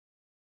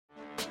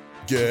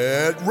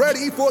Get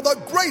ready for the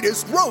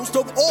greatest roast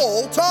of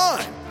all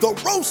time, the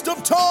Roast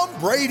of Tom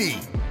Brady,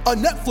 a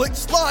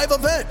Netflix live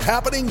event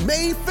happening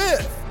May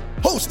 5th.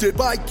 Hosted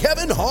by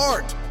Kevin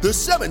Hart, the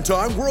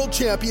 7-time world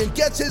champion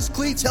gets his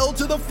cleats held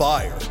to the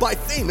fire by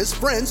famous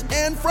friends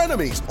and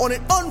frenemies on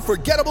an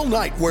unforgettable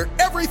night where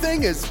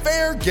everything is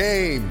fair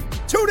game.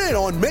 Tune in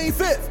on May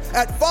 5th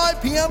at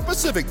 5 p.m.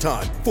 Pacific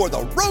time for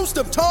the Roast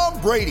of Tom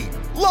Brady,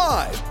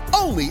 live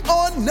only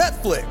on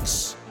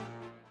Netflix.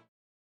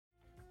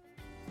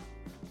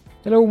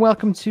 Hello and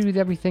welcome to the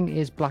Everything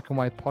is Black and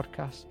White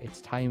podcast.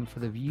 It's time for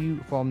the view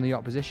from the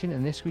opposition,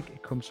 and this week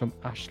it comes from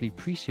Ashley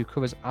Priest, who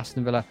covers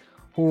Aston Villa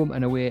home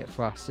and away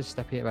for our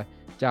sister paper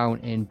down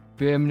in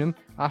Birmingham.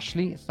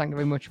 Ashley, thank you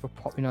very much for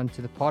popping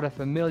onto the pod. A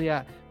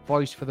familiar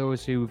voice for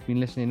those who have been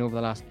listening over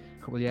the last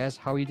couple of years.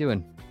 How are you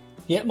doing?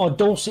 Yeah, my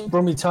dulcet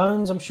Brummy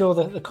tones. I'm sure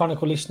that the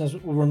Chronicle listeners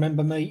will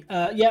remember me.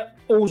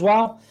 All's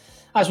well.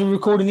 As we're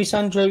recording this,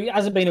 Andrew, it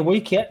hasn't been a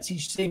week yet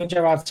since Steven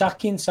Gerrard's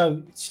sacking,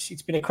 so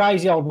it's been a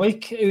crazy old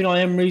week.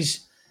 Unai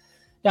Emery's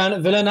down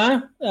at Villa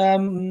now.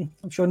 I'm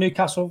sure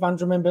Newcastle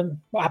fans remember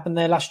what happened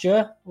there last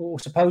year, or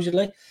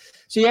supposedly.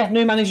 So yeah,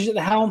 new manager's at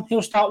the helm.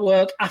 He'll start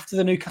work after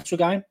the Newcastle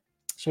game.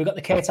 So we've got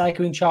the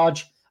caretaker in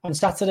charge on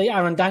Saturday.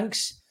 Aaron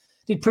Danks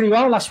did pretty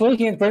well last week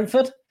against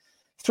Brentford.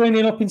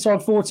 3-0 up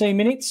inside 14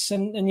 minutes.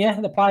 And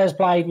the players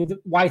played with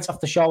weight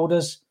off the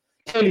shoulders.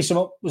 Clearly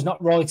something was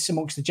not right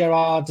amongst the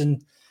Gerrard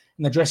and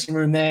in the dressing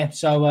room there.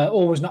 So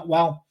all was not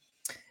well.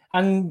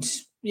 And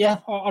yeah,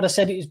 I'd have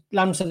said it was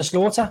lambs to the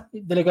slaughter.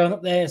 Villa going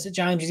up there at St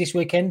James's this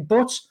weekend.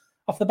 But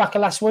off the back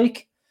of last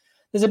week,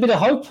 there's a bit of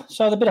hope.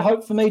 So there's a bit of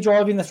hope for me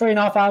driving the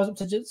 3.5 hours up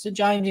to St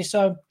James's.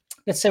 So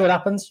let's see what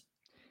happens.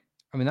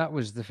 I mean, that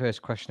was the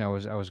first question I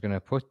was going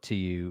to put to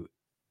you.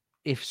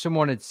 If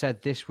someone had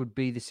said this would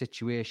be the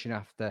situation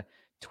after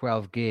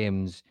 12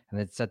 games and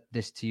they'd said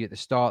this to you at the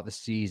start of the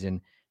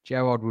season,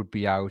 Gerrard would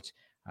be out.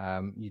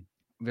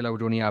 Villa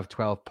would only have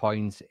 12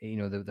 points. You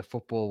know, the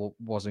football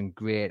wasn't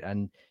great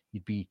and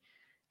you'd be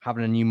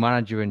having a new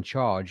manager in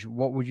charge.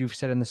 What would you have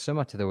said in the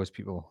summer to those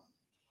people?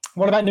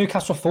 What about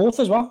Newcastle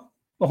fourth as well?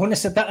 I wouldn't have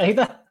said that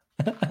either.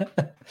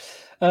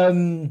 I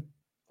wouldn't.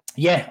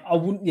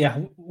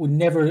 Yeah, would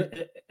never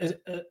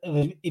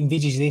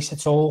envisage this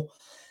at all,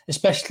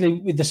 especially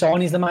with the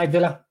signings they made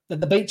Villa. They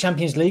beat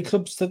Champions League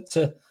clubs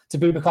to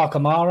Boubacar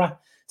Kamara,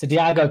 to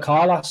Diego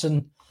Carlos,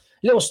 and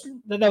they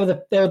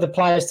were the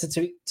players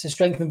to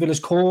strengthen Villa's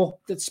core,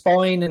 the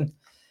spine,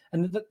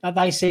 and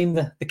they seem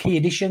the key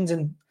additions.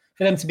 And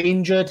for them to be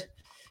injured,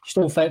 just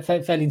all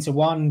fell into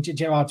one.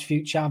 Gerrard's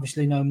future,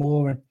 obviously, no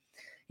more. And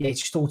yeah, it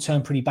just all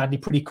turned pretty badly,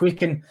 pretty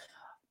quick. And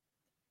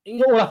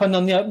it all happened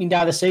on the opening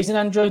day of the season,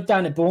 Andrew,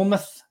 down at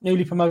Bournemouth,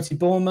 newly promoted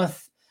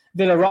Bournemouth.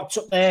 Villa rocked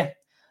up there.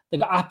 They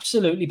got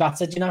absolutely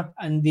battered,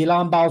 and the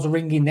alarm bells were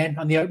ringing then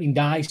on the opening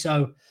day.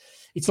 So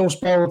it's all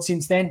spoiled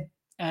since then.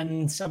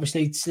 And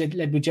obviously it's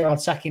led with Gerrard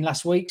sacking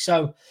last week.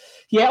 So,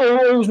 yeah,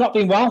 all's not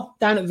been well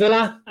down at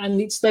Villa. And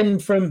it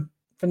stemmed from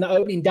the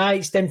opening day.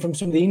 It stemmed from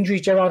some of the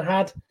injuries Gerrard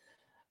had.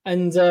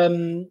 And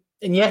Gerrard's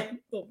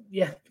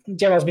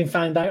been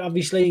found out.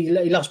 Obviously,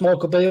 he lost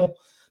Michael Beale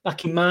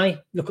back in May.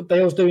 Look at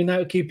Beale's doing now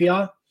at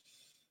QPR.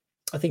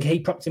 I think he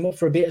propped him up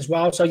for a bit as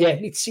well. So, yeah,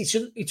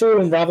 it's all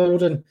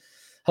unravelled. And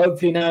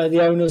hopefully now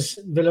the owners,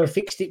 Villa, have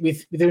fixed it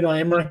with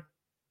Unai Emery.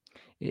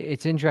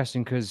 It's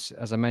interesting because,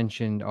 as I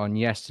mentioned on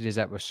yesterday's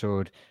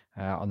episode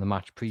on the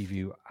match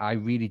preview, I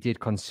really did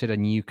consider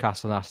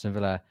Newcastle and Aston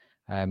Villa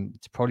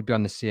to probably be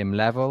on the same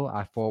level.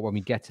 I thought when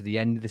we get to the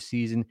end of the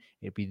season,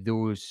 it'd be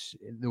those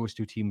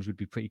two teams would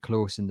be pretty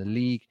close in the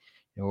league.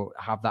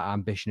 Have that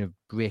ambition of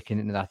breaking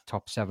into that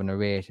top 7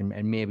 or 8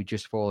 and maybe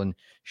just falling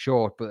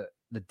short. But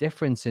the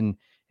difference in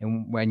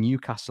where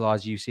Newcastle are,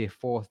 as you say,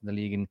 4th in the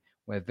league and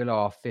where Villa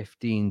are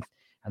 15th,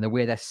 and the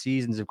way their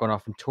seasons have gone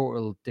off in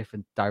total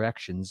different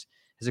directions,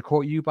 has it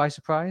caught you by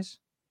surprise?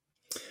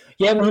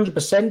 Yeah,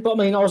 100%. But I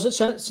mean, I was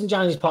at St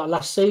James's Park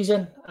last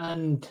season,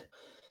 and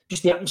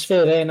just the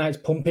atmosphere there now, it's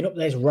pumping up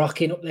there, it's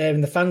rocking up there,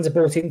 and the fans are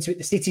brought into it.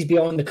 The city's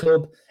behind the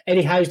club.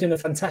 Eddie Howe's doing a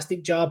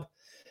fantastic job.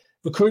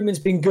 Recruitment's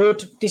been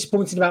good.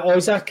 Disappointed about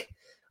Isaac,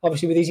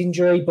 obviously with his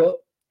injury, but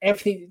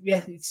everything,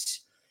 yeah,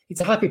 it's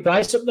a happy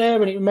place up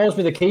there, and it reminds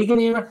me of the Keegan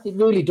era. It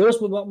really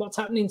does with what's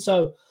happening.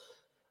 So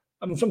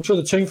I'm sure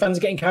the Toon fans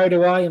are getting carried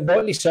away, and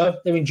rightly so.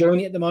 They're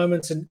enjoying it at the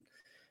moment, and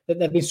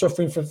they've been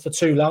suffering for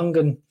too long.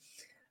 And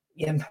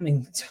yeah, I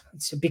mean,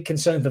 it's a big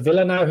concern for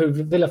Villa now, who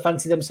Villa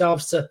fancy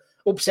themselves to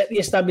upset the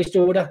established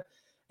order.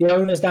 The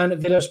owners down at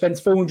Villa spent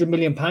 £400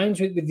 million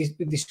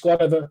with this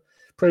squad over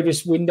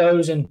previous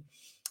windows, and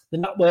they're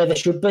not where they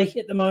should be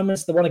at the moment.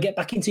 So they want to get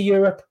back into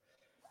Europe,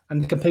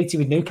 and they're competing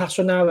with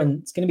Newcastle now,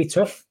 and it's going to be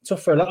tough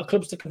for a lot of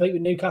clubs to compete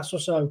with Newcastle.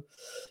 So,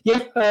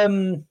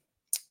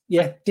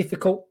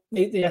 difficult.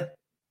 Yeah,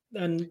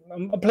 and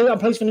I'm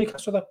pleased for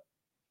Newcastle though.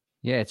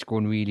 Yeah, it's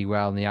going really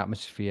well, and the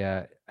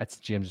atmosphere at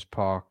St James's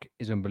Park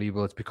is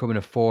unbelievable. It's becoming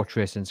a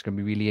fortress, and it's going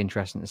to be really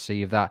interesting to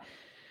see if that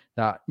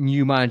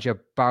new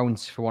manager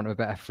bounce, for want of a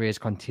better phrase,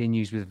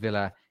 continues with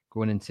Villa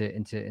going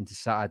into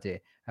Saturday.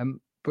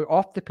 But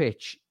off the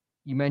pitch,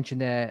 you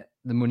mentioned there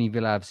the money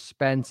Villa have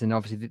spent, and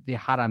obviously they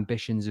had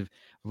ambitions of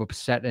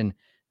upsetting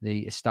the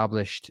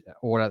established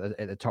order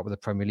at the top of the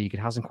Premier League. It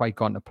hasn't quite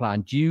gone to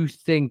plan. Do you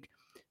think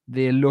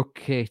they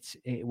look at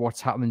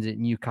what's happened at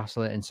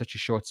Newcastle in such a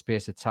short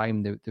space of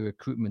time, the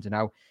recruitment, and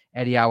how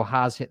Eddie Howe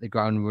has hit the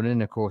ground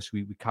running? Of course,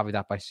 we cover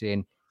that by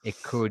saying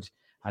it could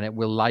and it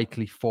will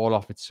likely fall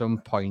off at some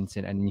point,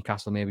 and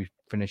Newcastle maybe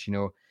finish,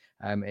 9th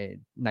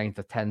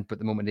or 10th, but at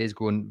the moment it is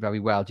going very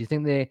well. Do you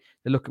think they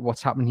look at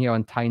what's happening here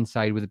on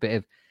Tyneside with a bit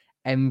of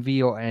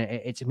envy, or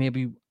it's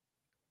maybe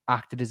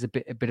acted as a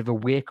bit of a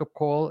wake-up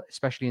call,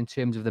 especially in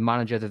terms of the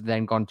manager that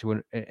then gone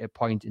to a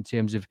point in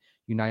terms of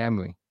Unai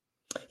Emery?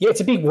 Yeah,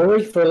 it's a big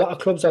worry for a lot of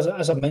clubs,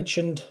 as I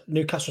mentioned.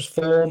 Newcastle's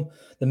form,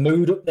 the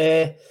mood up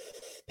there,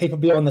 people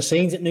behind the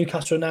scenes at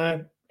Newcastle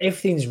now,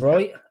 everything's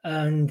right.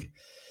 And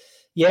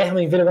yeah, I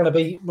mean, Villa want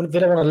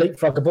to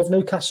leapfrog above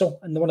Newcastle,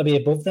 and they want to be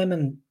above them,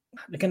 and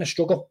they're going to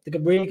struggle. They're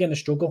really going to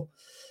struggle.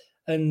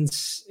 And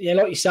yeah,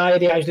 like you say,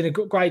 Eddie Howe's doing a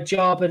great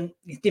job, and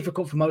it's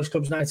difficult for most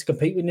clubs now to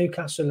compete with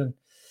Newcastle. And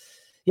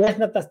yeah,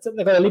 they've got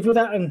to live with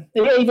that. And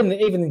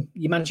even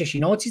your Manchester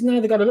United now,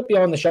 they've got to look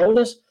behind the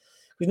shoulders,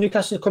 because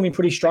Newcastle are coming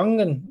pretty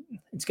strong, and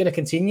it's going to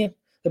continue.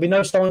 There'll be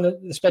no sign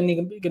that the spending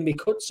is going to be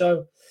cut.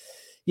 So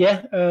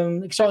yeah,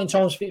 exciting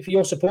times for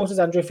your supporters,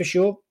 Andrew, for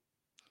sure.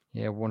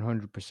 Yeah,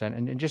 100%.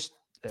 And just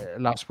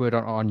last word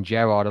on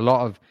Gerrard. A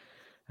lot of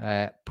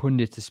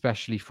pundits,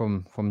 especially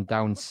from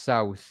down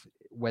south,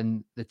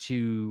 when the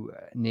two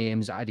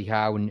names, Eddie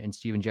Howe and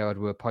Steven Gerrard,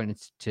 were appointed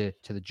to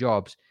the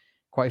jobs,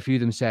 quite a few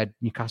of them said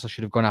Newcastle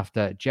should have gone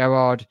after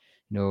Gerrard.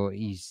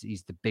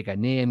 He's the bigger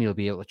name. He'll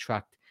be able to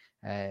attract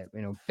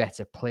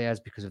better players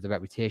because of the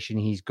reputation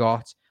he's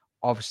got.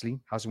 Obviously,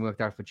 hasn't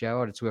worked out for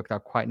Gerrard. It's worked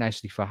out quite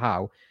nicely for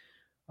Howe.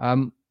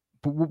 But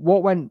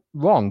what went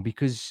wrong?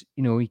 Because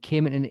he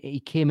came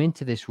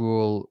into this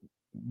role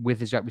with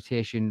his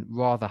reputation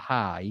rather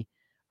high,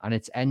 and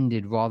it's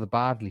ended rather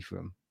badly for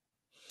him.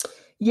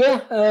 Yeah,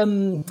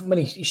 when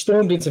he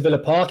stormed into Villa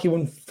Park, he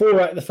won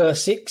 4 out of the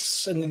first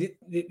 6, and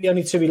the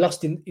only 2 he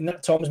lost in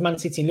that time was Man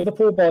City and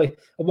Liverpool by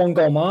a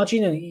 1-goal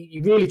margin, and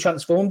he really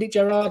transformed it,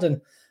 Gerrard,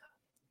 and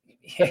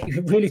yeah, he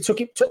really took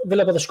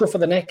Villa by the scruff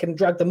of the neck and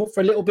dragged them up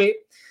for a little bit.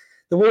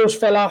 The wheels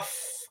fell off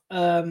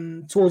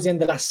towards the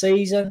end of last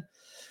season.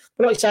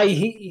 But like I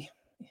say,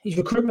 his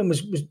recruitment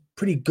was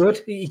pretty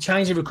good. He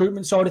changed the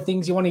recruitment side of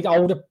things. He wanted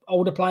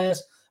older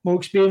players, more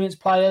experienced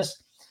players.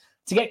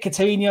 To get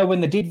Coutinho when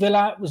they did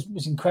Villa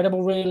was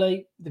incredible,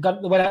 really. They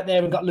went out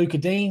there and got Luca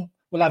Dean.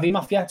 We'll have him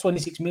off,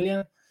 26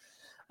 million.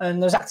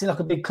 And they was acting like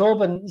a big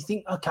club. And you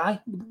think, okay,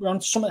 we're on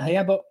to something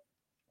here. But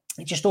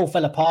it just all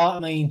fell apart. I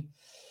mean,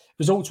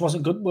 results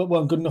weren't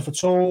good enough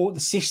at all. The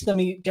system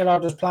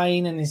Gerrard was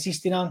playing and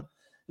insisting on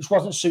just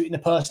wasn't suiting the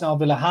personnel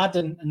Villa had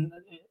and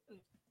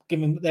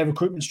given their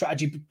recruitment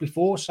strategy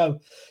before. So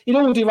it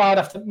all derailed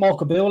after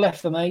Michael Beale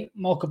left for me.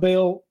 Michael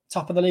Beale,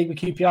 top of the league with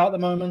QPR at the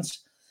moment.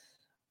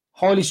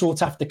 Highly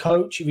sought after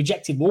coach. He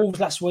rejected Wolves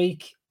last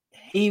week.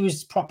 He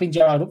was propping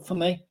Gerrard up for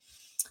me.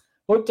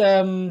 But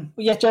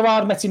yeah,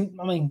 Gerrard met him.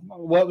 I mean, I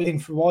worked with him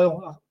for a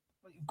while.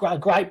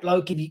 Great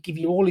bloke, give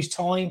you all his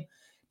time.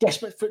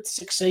 Desperate for it to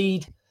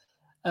succeed.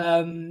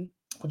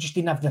 But just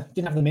didn't have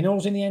the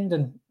minerals in the end,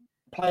 and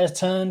players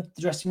turned.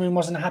 The dressing room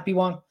wasn't a happy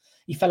one.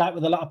 He fell out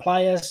with a lot of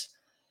players.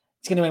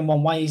 It's going to end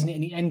one way, isn't it?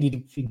 And it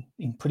ended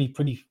in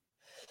pretty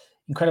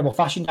incredible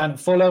fashion down at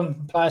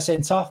Fulham. Player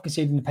sent off,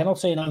 conceding the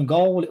penalty, an own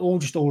goal. It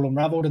all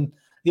unravelled, and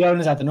the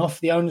owners had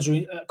enough. The owners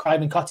were at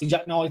Craven Cottage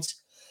at night,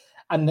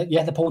 and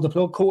they pulled the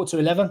plug.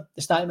 11:15,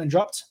 the statement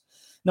dropped.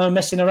 No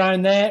messing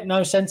around there.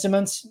 No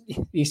sentiments.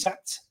 He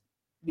sacked.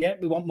 Yeah,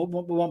 we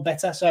want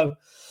better. So,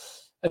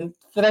 and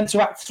for them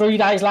to act 3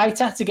 days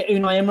later to get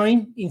Unai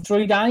Emery in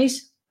 3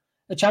 days,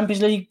 a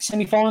Champions League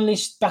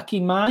semi-finalist back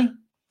in May,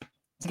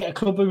 to get a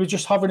club who was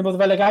just hovering above the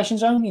relegation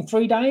zone in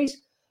 3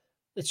 days.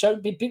 That shows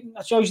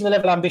you the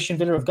level of ambition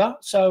Villa have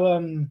got.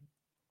 So,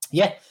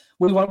 yeah,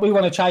 we want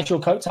to chase your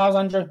coattails,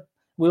 Andrew.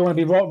 We want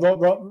to be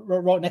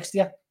right next to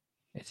you.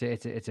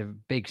 It's a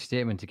big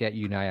statement to get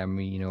Unai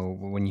Emery.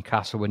 When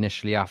Newcastle were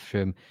initially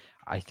after him,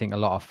 I think a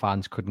lot of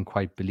fans couldn't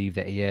quite believe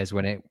that he is.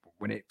 When it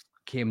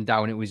came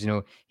down, it was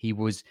he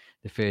was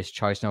the first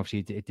choice, and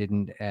obviously it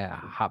didn't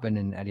happen.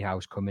 And Eddie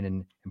Howe's come in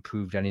and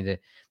improved any of the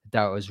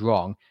doubters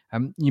wrong.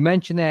 You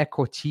mentioned there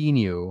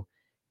Coutinho.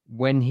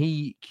 When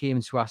he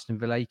came to Aston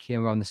Villa, he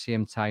came around the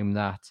same time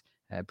that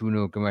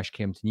Bruno Guimaraes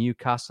came to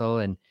Newcastle,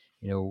 and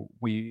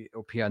we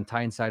up here on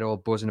Tyneside all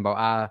buzzing about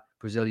our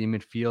Brazilian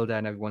midfielder,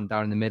 and everyone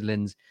down in the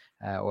Midlands,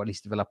 or at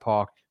least Villa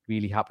Park,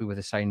 really happy with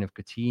the signing of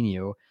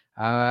Coutinho.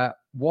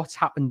 What's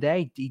happened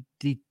there? He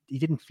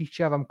didn't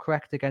feature, if I'm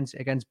correct,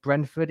 against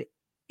Brentford.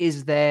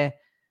 Is there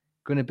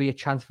going to be a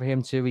chance for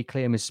him to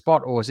reclaim his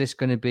spot, or is this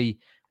going to be,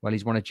 well,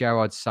 he's one of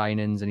Gerrard's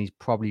signings and he's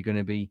probably going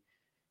to be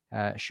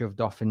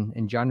shoved off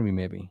in January,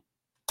 maybe?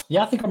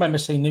 Yeah, I think I remember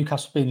seeing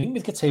Newcastle being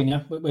linked with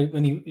Coutinho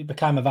when he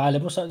became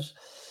available. So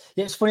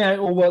it's funny how it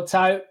all worked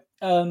out.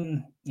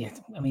 Yeah,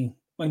 I mean,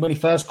 when he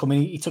first came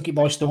in, he took it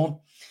by storm.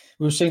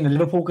 We were seeing the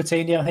Liverpool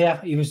Coutinho here.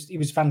 He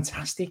was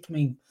fantastic. I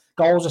mean,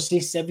 goals,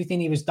 assists,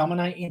 everything. He was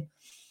dominating.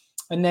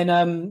 And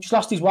then just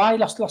lost his way,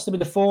 lost a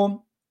bit of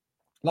form,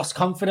 lost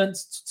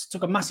confidence,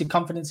 took a massive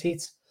confidence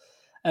hit,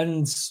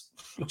 and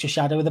looks a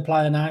shadow of the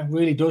player now.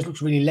 Really does,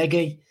 looks really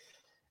leggy.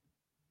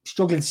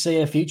 Struggling to see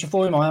a future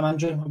for him, I am,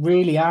 Andrew. I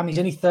really am. He's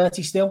only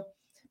 30 still.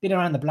 Been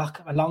around the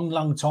block a long,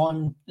 long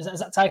time. Has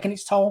that taken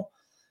its toll?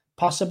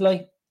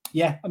 Possibly.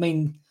 Yeah, I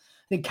mean,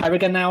 I think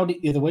Carragher now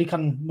the other week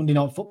on Monday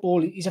Night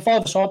Football, he's a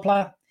five-a-side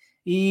player.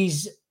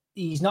 He's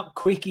not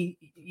quick.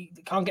 He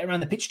can't get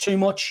around the pitch too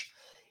much.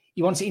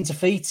 He wants it into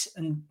feet,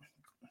 and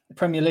the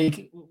Premier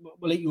League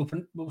will eat you up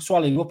and will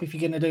swallow you up if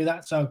you're going to do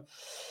that. So,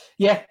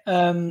 yeah,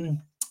 the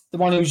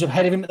one who's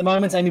ahead of him at the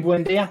moment, Amy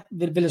Buendia,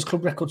 Villa's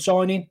club record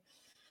signing.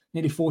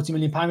 Nearly £40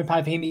 million we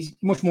pay for him. He's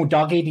much more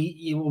dogged.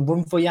 He will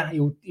run for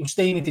you. He'll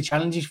steam into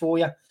challenges for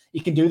you. He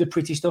can do the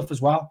pretty stuff as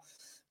well.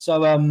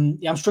 So, I'm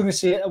struggling to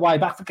see a way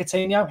back for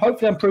Coutinho.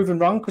 Hopefully I'm proven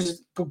wrong because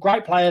he's a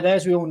great player there,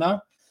 as we all know.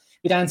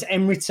 We're down to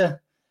Emery to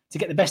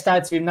get the best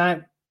out of him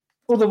now.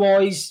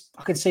 Otherwise,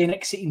 I could see an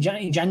exit in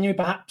January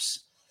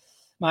perhaps.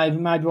 Maybe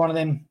one of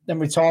them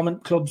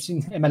retirement clubs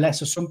in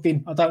MLS or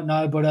something. I don't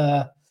know.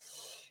 But,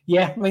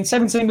 yeah, I mean,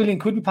 17 million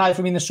quid we paid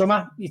for him in the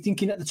summer. You're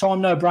thinking at the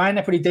time, no brainer,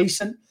 they're pretty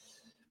decent.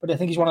 But I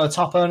think he's one of the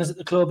top earners at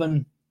the club.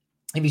 And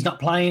if he's not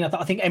playing,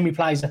 I think Emery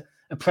plays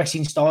a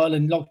pressing style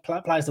and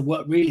players that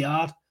work really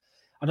hard.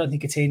 I don't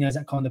think Coutinho is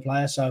that kind of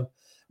player. So it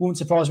wouldn't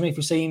surprise me if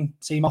we see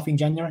him off in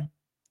January.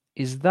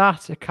 Is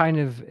that a kind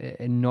of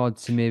a nod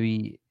to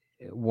maybe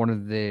one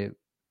of the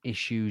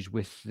issues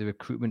with the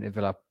recruitment of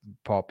Villa,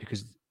 Pop?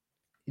 Because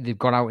they've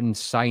gone out and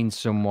signed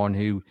someone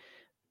who,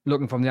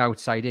 looking from the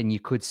outside in, you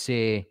could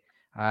say,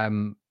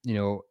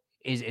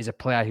 is a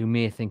player who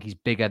may think he's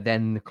bigger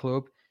than the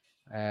club.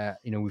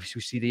 We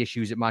see the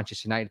issues at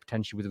Manchester United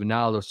potentially with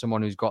Ronaldo,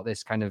 someone who's got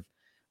this kind of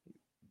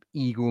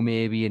ego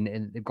maybe,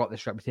 and they've got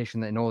this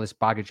reputation and all this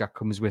baggage that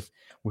comes with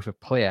a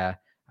player.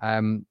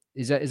 How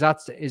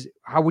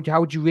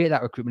would you rate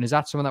that recruitment? Is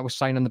that someone that was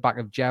signed on the back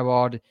of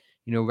Gerrard,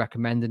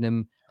 recommending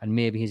him, and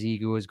maybe his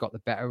ego has got the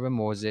better of him,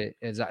 or is that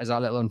a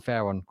little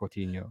unfair on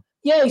Coutinho?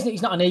 Yeah,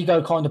 he's not an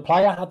ego kind of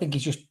player. I think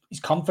he's just his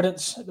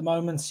confidence at the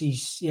moment.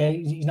 He's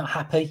not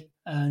happy,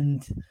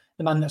 and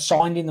the man that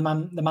signed him, the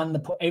man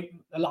that put a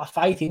lot of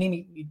faith in him,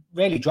 he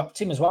really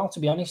dropped him as well. To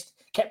be honest,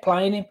 kept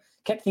playing him,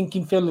 kept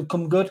thinking Phil would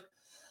come good.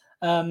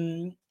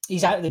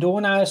 He's out the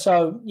door now,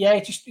 so yeah,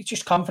 it's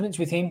just confidence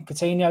with him.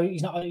 Coutinho,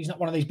 he's not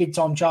one of these big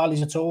time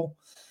Charlies at all.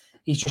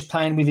 He's just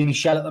playing within his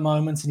shell at the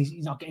moment, and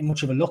he's not getting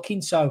much of a look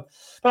in. So,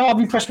 but I've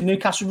been impressed with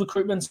Newcastle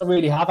recruitment. I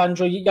really have,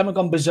 Andrew. You haven't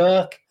gone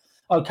berserk.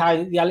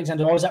 Okay, the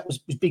Alexander Isak was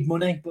big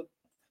money, but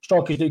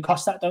strikers do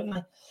cost that, don't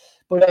they?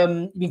 But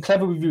you've been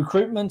clever with your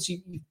recruitment.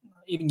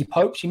 Even your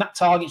Popes, your Matt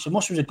Targets, your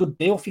Muster was a good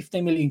deal,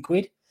 15 million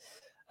quid.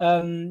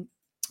 So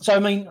I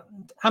mean,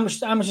 how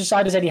much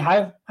aside does Eddie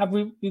Howe have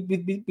with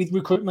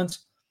recruitment?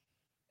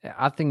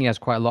 I think he has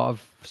quite a lot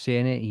of say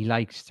in it. He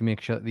likes to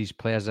make sure that these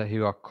players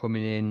who are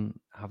coming in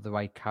have the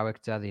right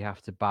character. They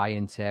have to buy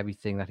into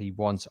everything that he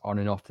wants on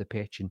and off the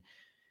pitch. And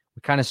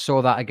we kind of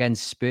saw that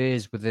against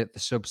Spurs with the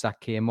subs that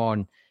came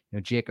on.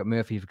 Jacob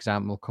Murphy, for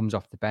example, comes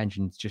off the bench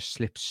and just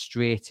slips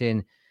straight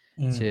in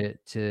to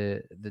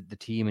the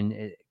team, and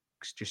it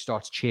just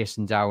starts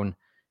chasing down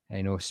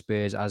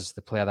Spurs as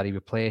the player that he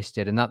replaced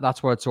it. And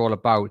that's what it's all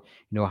about,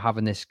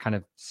 having this kind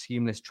of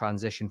seamless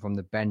transition from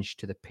the bench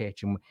to the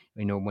pitch. And,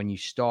 when you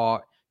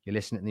start, you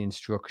listen to the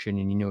instruction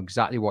and you know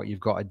exactly what you've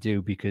got to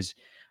do, because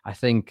I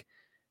think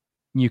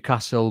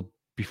Newcastle,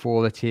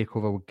 before the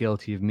takeover, were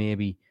guilty of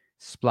maybe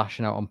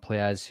splashing out on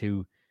players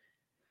who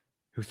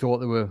thought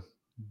they were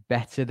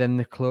better than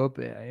the club.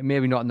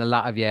 Maybe not in the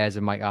latter years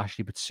of Mike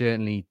Ashley, but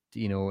certainly,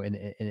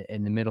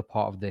 in the middle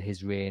part of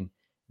his reign,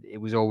 it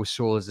was always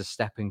sold as a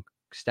stepping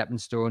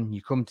stone.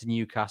 You come to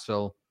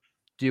Newcastle,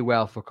 do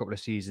well for a couple of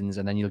seasons,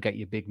 and then you'll get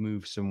your big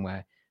move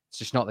somewhere. It's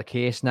just not the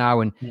case now,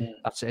 and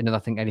that's another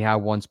thing Eddie Howe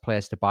wants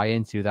players to buy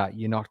into, that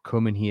you're not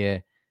coming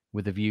here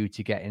with a view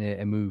to getting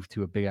a move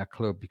to a bigger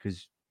club,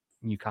 because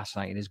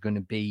Newcastle United is going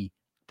to be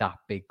that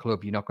big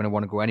club. You're not going to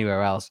want to go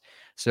anywhere else.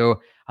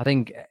 So I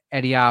think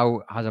Eddie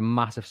Howe has a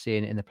massive say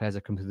in the players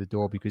that come through the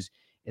door, because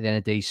at the end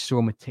of the day, he's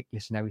so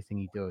meticulous in everything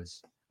he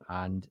does,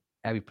 and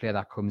every player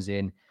that comes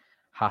in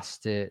has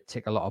to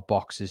tick a lot of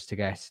boxes to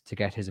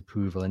get his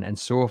approval. And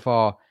so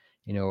far,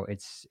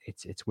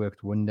 it's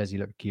worked wonders. You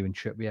look at Kieran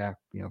Trippier,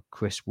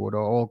 Chris Wood,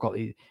 all got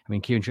the. I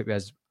mean, Kieran Trippier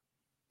is,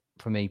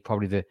 for me,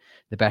 probably the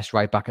best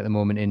right back at the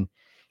moment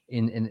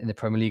in the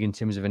Premier League in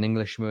terms of an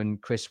Englishman.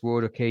 Chris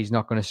Wood, okay, he's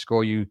not going to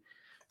score you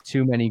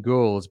too many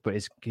goals, but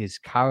his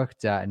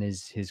character and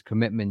his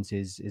commitment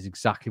is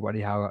exactly what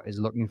he is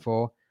looking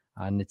for.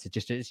 And it's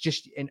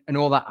just and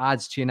all that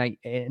adds to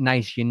a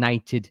nice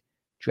united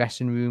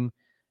dressing room.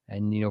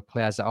 And,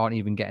 players that aren't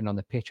even getting on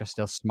the pitch are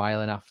still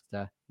smiling after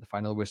the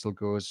final whistle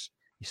goes.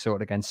 You saw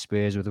it against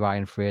Spurs with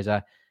Ryan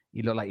Fraser.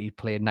 He looked like he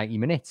played 90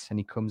 minutes, and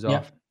he comes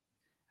off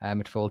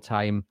at full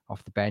time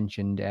off the bench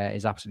and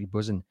is absolutely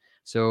buzzing.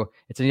 So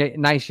it's a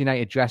nice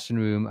united dressing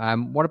room.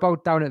 What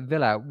about down at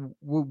Villa?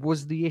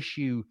 Was the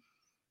issue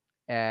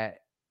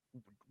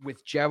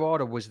with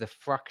Gerrard, or was the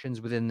fractions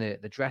within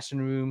the dressing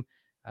room?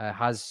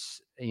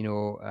 Has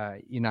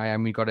Unai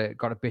Emery got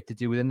a bit to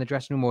do within the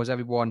dressing room, or was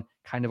everyone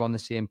kind of on the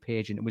same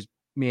page, and it was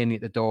mainly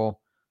at the door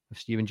of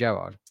Steven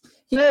Gerrard?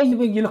 Yeah,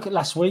 you look at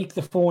last week,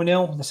 the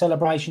 4-0, the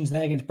celebrations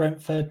there against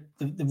Brentford,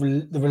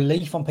 the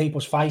relief on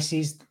people's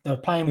faces. They were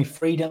playing with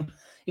freedom.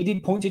 It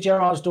did point to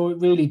Gerrard's door. It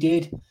really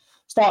did.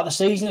 Start of the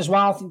season as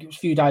well. I think it was a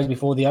few days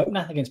before the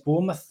opener against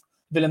Bournemouth.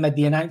 Villa made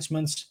the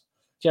announcements.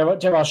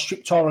 Gerrard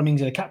stripped Tyrone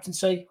Mings of the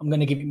captaincy. I'm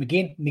going to give it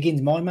McGinn.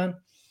 McGinn's my man.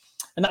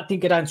 And that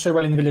didn't go down so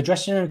well in the Villa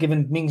dressing room,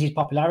 given Mings'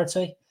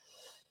 popularity.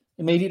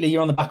 Immediately,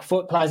 you're on the back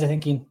foot. Players are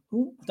thinking,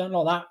 "Ooh, I don't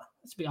like that.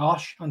 It's a bit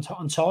harsh on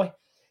Ty."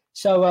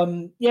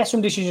 So,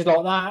 some decisions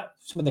like that,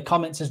 some of the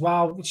comments as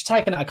well, which are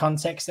taken out of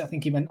context. I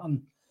think he went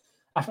on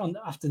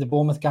after the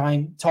Bournemouth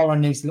game.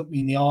 Tyrone needs to look me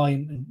in the eye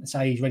and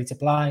say he's ready to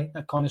play,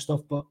 that kind of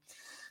stuff. But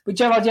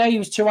Gerrard, he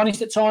was too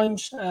honest at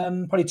times,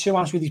 probably too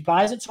honest with his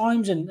players at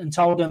times, and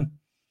told them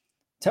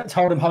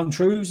home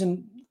truths,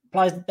 and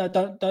players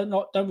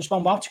don't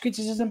respond well to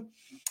criticism.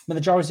 The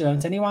majority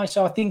don't anyway.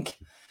 So I think,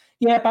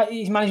 about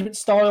his management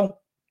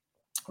style,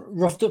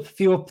 roughed up a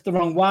few up the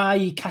wrong way.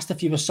 He cast a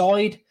few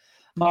aside.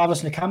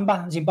 Marvelous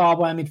Nakamba,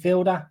 Zimbabwe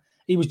midfielder.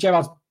 He was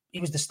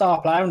the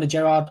star player under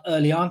Gerrard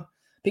early on.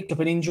 Picked up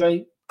an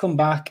injury, come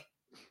back,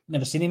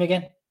 never seen him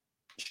again.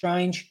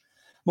 Strange.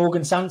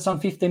 Morgan Sanson,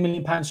 £15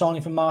 million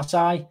signing from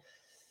Marseille.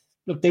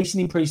 Looked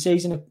decent in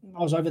pre-season.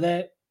 I was over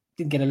there.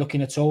 Didn't get a look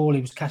in at all. He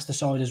was cast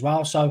aside as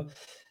well. So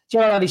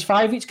Gerrard had his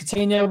favourites.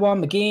 Coutinho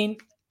won, McGinn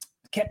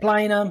kept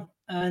playing them.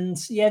 And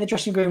the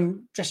dressing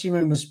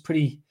room was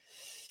pretty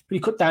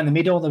cut down the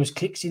middle. There was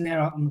cliques in there,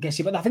 I'm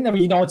guessing. But I think they're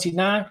united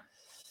now.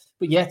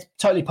 But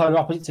totally polar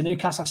opposite to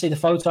Newcastle. I see the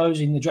photos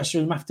in the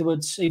dressing room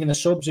afterwards. Even the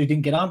subs who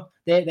didn't get on,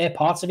 they're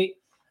parts of it.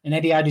 And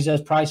Eddie Howe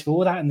deserves praise for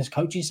all that and this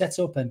coaching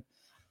setup. And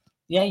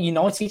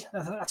united.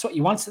 That's what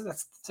you want.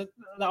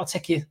 That'll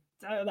take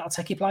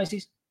you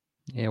places.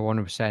 Yeah,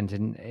 100%.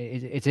 And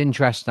it's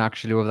interesting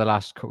actually. Over the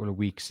last couple of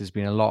weeks, there's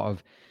been a lot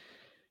of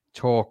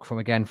talk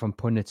from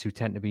pundits who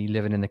tend to be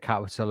living in the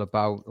capital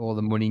about all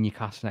the money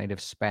Newcastle United have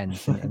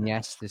spent. And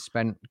yes, they've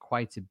spent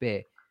quite a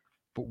bit.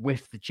 But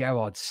with the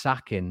Gerrard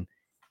sacking,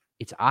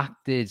 it's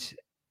acted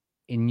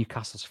in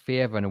Newcastle's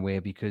favour in a way,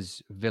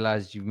 because Villa,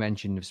 as you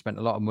mentioned, have spent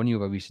a lot of money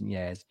over recent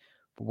years.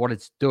 But what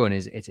it's done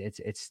is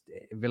it's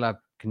Villa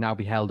can now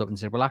be held up and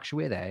said, well,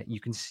 actually, we're there. You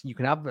can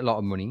have a lot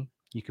of money.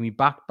 You can be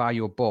backed by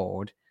your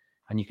board,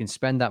 and you can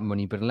spend that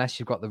money. But unless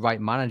you've got the right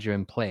manager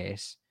in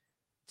place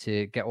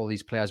to get all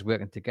these players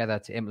working together,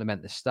 to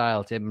implement the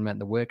style, to implement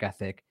the work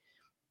ethic,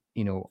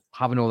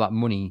 having all that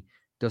money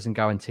doesn't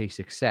guarantee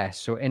success.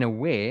 So in a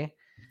way,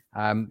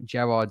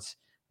 Gerrard's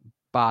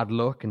bad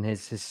luck and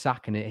his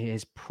sacking it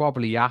has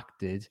probably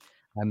acted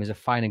as a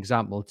fine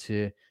example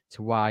to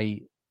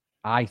why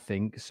I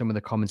think some of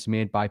the comments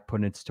made by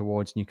pundits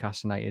towards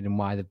Newcastle United and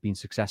why they've been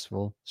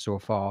successful so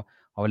far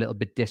are a little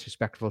bit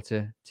disrespectful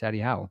to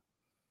Eddie Howe.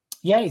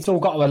 Yeah, it's all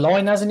got to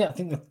align, hasn't it? I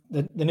think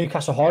the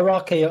Newcastle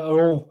hierarchy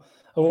are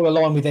all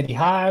aligned with Eddie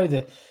Howe,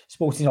 the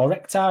sporting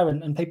director,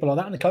 and people like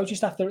that, and the coaching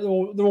staff. They're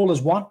all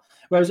as one.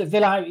 Whereas at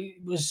Villa,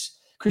 it was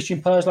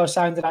Christian Perslow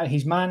sounded out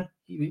his man.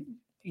 He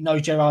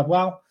knows Gerrard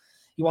well.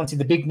 He wanted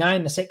the big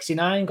name, the sexy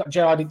name. Got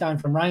Gerrard down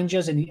from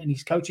Rangers and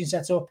his coaching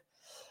setup.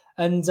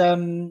 And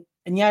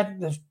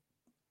there's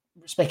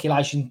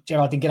speculation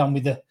Gerrard didn't get on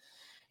with the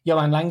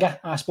Johan Langer,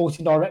 our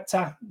sporting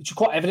director, which is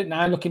quite evident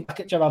now looking back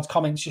at Gerrard's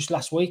comments just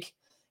last week.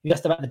 He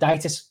asked about the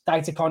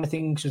data kind of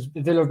thing, because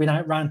Villa have been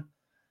outran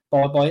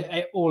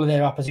by all of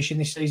their opposition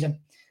this season.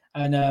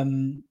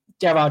 And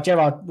Gerrard,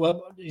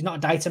 well, he's not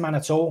a data man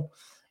at all.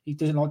 He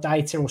doesn't like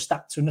data or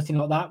stats or nothing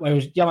like that.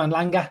 Whereas Johan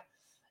Langer,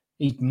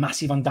 he's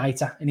massive on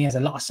data, and he has a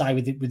lot to say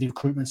with the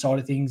recruitment side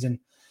of things, and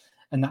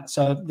that.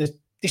 So there's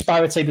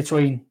disparity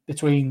between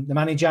the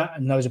manager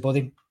and those above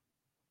him.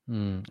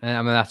 And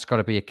I mean, that's got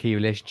to be a key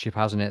relationship,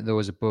 hasn't it?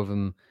 Those above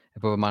him,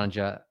 above a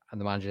manager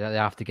and the manager, they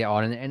have to get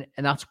on, and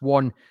that's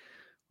one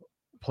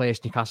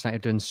place Newcastle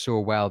United have done so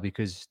well,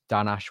 because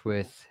Dan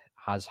Ashworth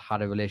has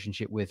had a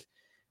relationship with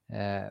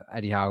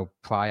Eddie Howe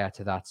prior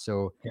to that.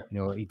 So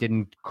he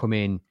didn't come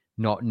in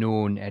not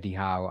knowing Eddie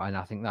Howe, and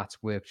I think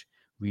that's worked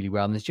really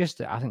well. And I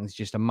think there's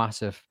just a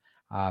massive,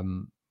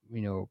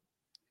 the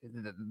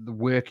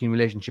working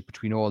relationship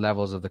between all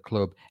levels of the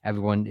club.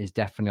 Everyone is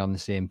definitely on the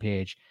same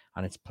page,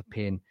 and it's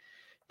paying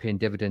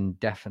dividend,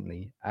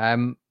 definitely.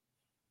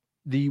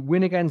 The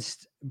win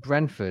against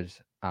Brentford,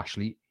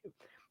 Ashley,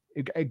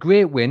 a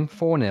great win,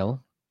 4-0.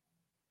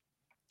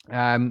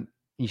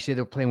 You say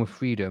they were playing with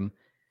freedom,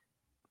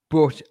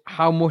 but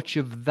how much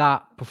of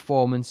that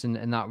performance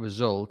and that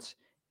result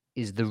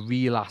is the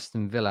real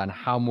Aston Villa, and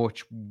how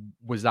much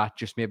was that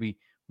just maybe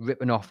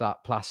ripping off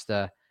that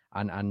plaster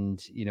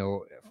and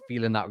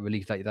feeling that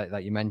relief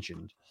that you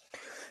mentioned?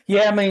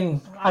 Yeah, I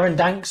mean, Aaron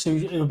Danks,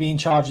 who will be in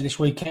charge of this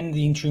weekend,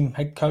 the interim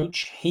head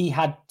coach, he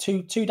had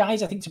two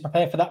days, I think, to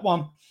prepare for that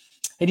one.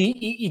 And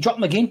he dropped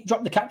McGinn,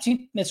 dropped the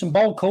captain, made some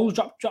bold calls,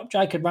 dropped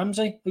Jacob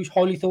Ramsey, who's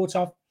highly thought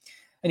of,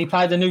 and he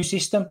played a new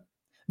system.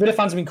 Villa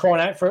fans have been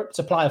crying out for it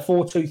to play a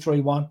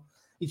 4-2-3-1.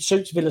 It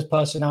suits Villa's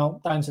personnel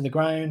down to the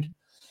ground.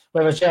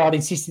 whereas Gerrard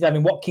insisted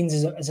having Watkins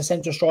as a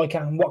central striker,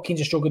 and Watkins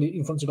has struggled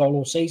in front of goal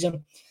all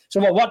season. So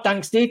what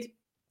Danks did,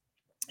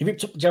 he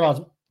ripped up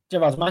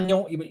Gerrard's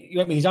manual. He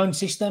went with his own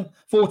system,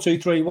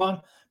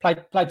 4-2-3-1,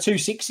 played 2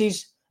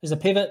 6s as the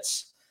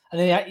pivots, and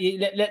then he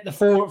let the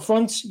 4 up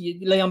front,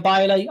 Leon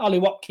Bailey, Ollie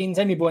Watkins,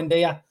 Emi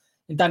Buendia,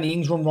 and Danny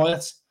Ings run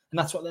riot. And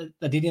that's what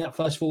they did in that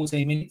first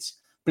 14 minutes.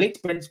 Blitz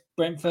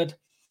Brentford.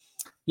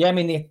 Yeah, I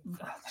mean,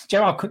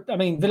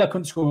 Villa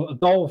couldn't score a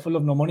goal for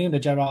love nor money under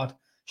Gerrard.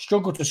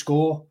 Struggled to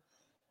score.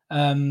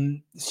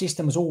 The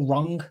system was all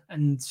wrong.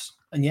 And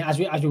yeah, as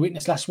we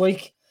witnessed last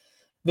week,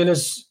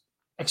 Villa's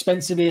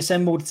expensively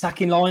assembled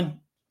attacking line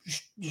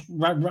just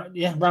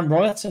ran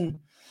riot, and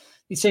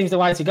it seems the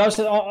way to go.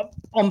 So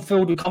I'm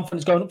filled with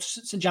confidence going up to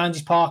St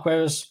James's Park,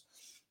 whereas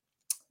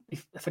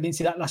if I didn't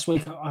see that last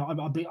week,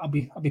 I'd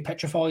be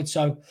petrified.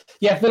 So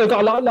yeah, Villa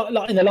got a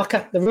lot in the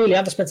locker. They really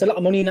have. They spent a lot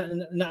of money in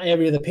that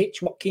area of the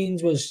pitch.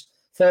 Watkins was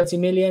 30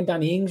 million.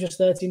 Danny Ings was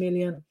 30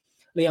 million.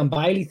 Leon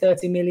Bailey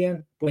 30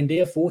 million.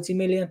 Buendia 40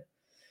 million.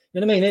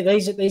 You know what I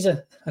mean? These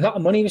are a lot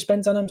of money we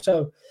spent on them.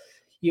 So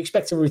you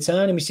expect a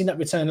return, and we've seen that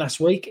return last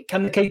week.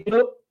 Can they keep it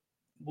up?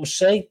 We'll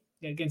see.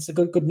 Against the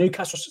good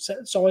Newcastle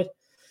side,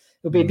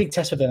 it'll be a big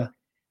test for Villa.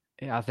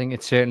 Yeah, I think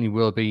it certainly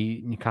will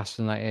be.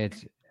 Newcastle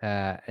United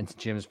and St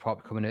James's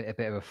Park becoming a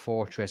bit of a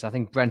fortress. I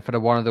think Brentford are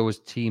one of those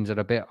teams that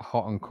are a bit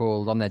hot and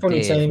cold on their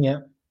day. Team, yeah.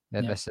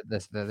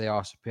 They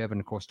are superb, and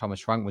of course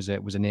Thomas Frank was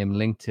a name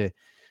linked to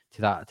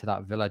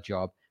that Villa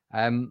job.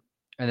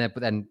 But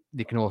then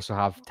they can also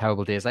have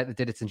terrible days, like they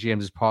did at St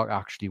James's Park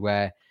actually,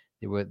 where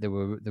they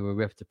were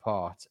ripped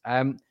apart.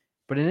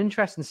 But an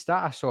interesting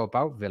stat I saw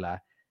about Villa,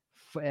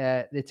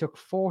 they took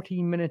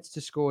 14 minutes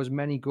to score as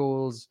many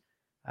goals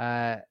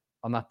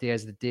on that day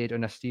as they did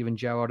under Steven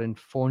Gerrard in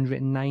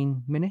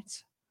 409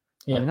 minutes.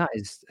 Yeah. I mean, that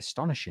is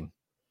astonishing.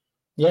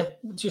 Yeah,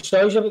 it just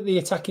shows you the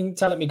attacking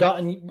talent we got,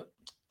 and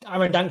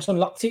Aaron Danks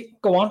unlocked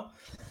it. Go on.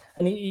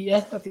 And I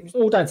think it was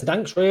all down to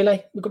Danks,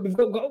 really. We've got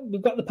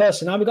the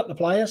personnel, we've got the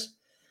players,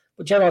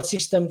 but Gerrard's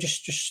system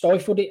just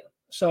stifled it.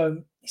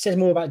 So it says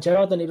more about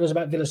Gerrard than it does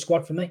about Villa's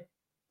squad for me.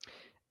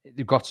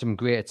 They've got some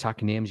great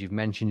attacking names. You've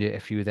mentioned it, a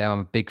few there. I'm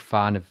a big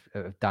fan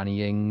of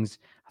Danny Ings.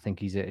 I think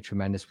he's a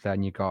tremendous player.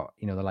 And you've got,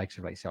 the likes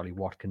of Ollie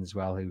Watkins as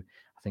well, who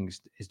I think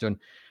has done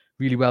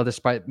really well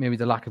despite maybe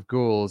the lack of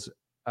goals.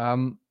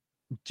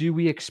 Do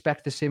we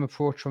expect the same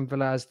approach from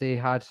Villa as they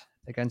had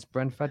against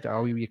Brentford?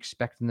 Are we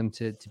expecting them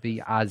to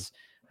be as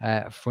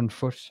front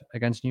foot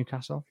against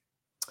Newcastle?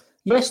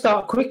 Yeah,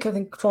 start quick. I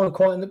think try and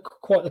quiet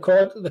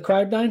the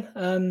crowd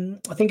down.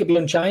 I think it'll be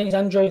unchanged.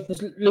 Andrew,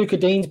 Luca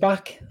Dean's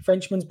back,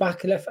 Frenchman's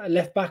back,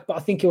 left back, but I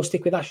think he'll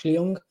stick with Ashley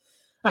Young.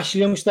 Ashley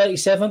Young's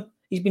 37.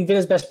 He's been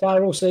Villa's best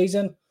player all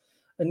season,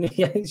 and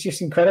yeah, it's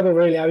just incredible,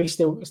 really, how he's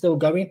still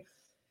going,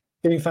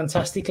 doing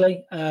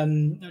fantastically.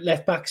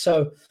 Left back,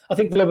 so I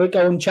think Villa will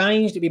go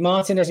unchanged. It'll be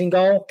Martinez in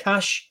goal,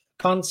 Cash,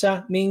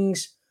 Konsa,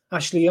 Mings,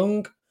 Ashley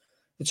Young.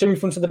 The two in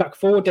front of the back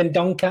four,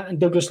 Dendoncker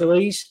and Douglas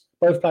Luiz,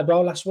 both played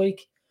well last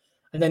week.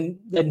 And then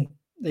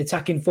the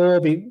attacking four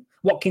will be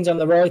Watkins on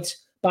the right,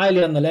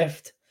 Bailey on the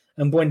left,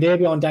 and Buendia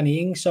behind Danny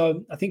Ings.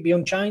 So I think be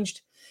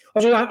unchanged.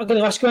 I'm going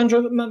to ask you,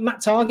 Andrew,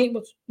 Matt Targett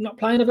was not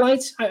playing of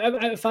late,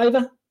 out of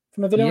favour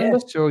from a Villa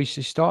angle? So he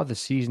started the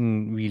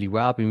season really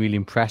well. I've been really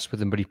impressed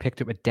with him, but he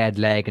picked up a dead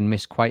leg and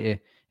missed quite a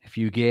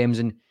few games.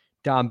 And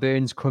Dan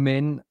Burns come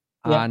in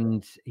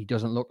and he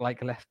doesn't look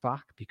like a left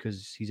back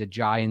because he's a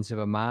giant of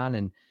a man,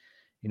 and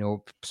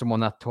someone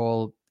that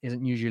tall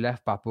isn't usually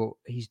left back, but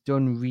he's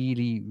done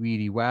really,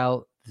 really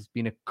well. There's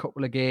been a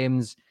couple of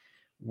games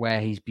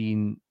where he's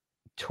been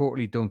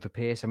totally done for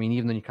pace. I mean,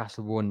 even though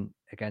Newcastle won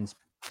against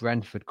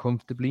Brentford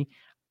comfortably,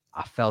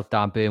 I felt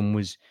Dan Burn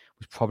was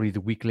probably the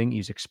weak link. He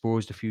was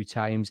exposed a few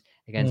times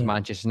against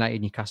Manchester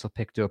United. Newcastle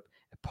picked up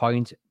a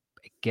point.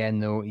 Again,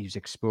 though, he was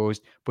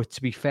exposed. But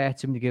to be fair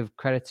to him, to give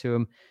credit to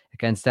him,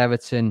 against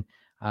Everton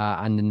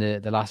and in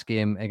the last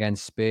game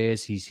against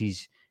Spurs,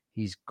 he's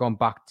gone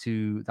back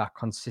to that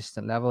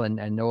consistent level.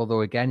 And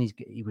although, again,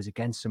 he was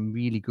against some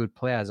really good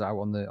players out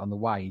on the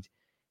wide,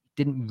 he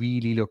didn't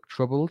really look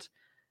troubled.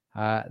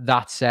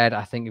 That said,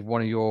 I think if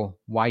one of your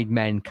wide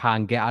men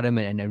can get at him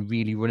and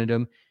really run at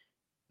him,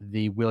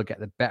 they will get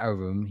the better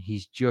of him.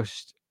 He's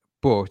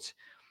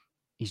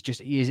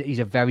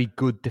a very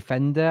good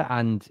defender,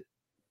 and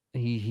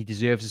he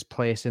deserves his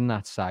place in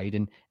that side.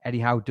 And Eddie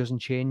Howe doesn't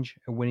change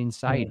a winning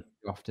side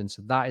often.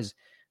 So that is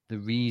the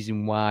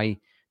reason why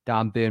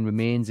Dan Burn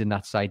remains in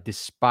that side,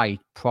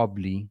 despite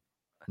probably,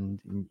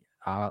 and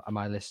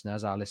our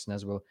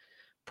listeners will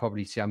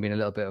probably say I'm being a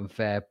little bit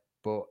unfair,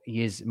 but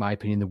he is, in my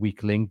opinion, the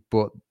weak link.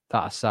 But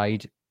that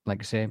aside,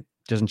 like I say,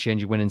 doesn't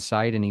change your winning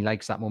side, and he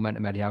likes that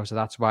momentum, Eddie Howe. So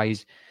that's why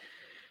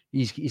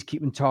he's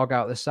keeping Targett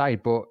out of the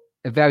side. But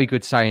a very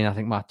good signing, I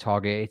think, Matt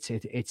Targett.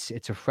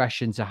 It's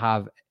refreshing to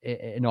have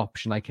an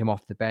option like him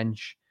off the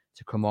bench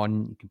to come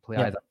on. You can play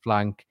either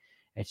flank.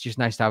 It's just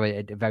nice to have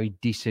a very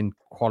decent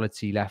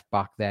quality left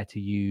back there to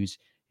use.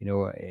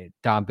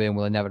 Dan Burn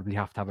will inevitably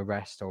have to have a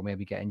rest or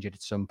maybe get injured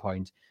at some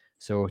point.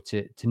 So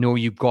to know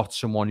you've got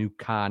someone who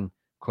can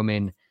come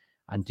in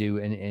and do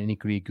an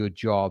equally good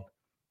job,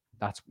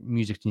 that's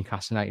music to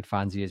Newcastle United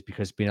fans' ears,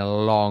 because it's been a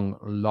long,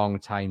 long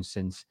time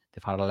since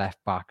they've had a left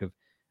back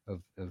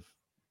of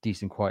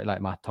decent quality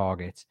like Matt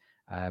Targett.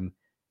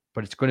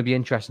 But it's going to be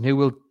interesting. Who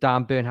will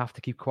Dan Burn have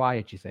to keep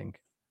quiet, do you think?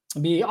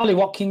 It'd be Ollie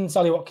Watkins.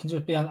 Ollie Watkins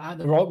would be at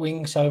the right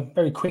wing, so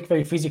very quick,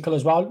 very physical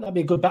as well. That'd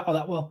be a good battle,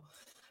 that will.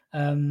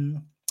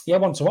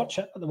 One to watch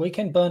at the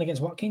weekend. Burn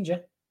against Watkins, yeah.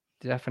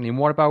 Definitely. And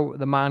what about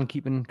the man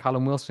keeping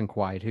Callum Wilson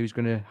quiet? Who's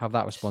going to have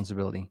that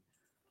responsibility?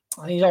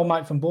 He's old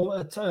mate from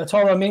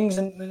Tyrone Mings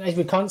and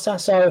Ezri Konsa.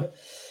 So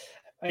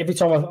every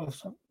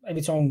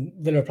time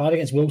Villa played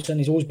against Wilson,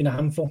 he's always been a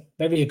handful.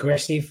 Very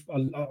aggressive.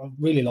 I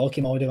really like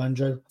him. I do,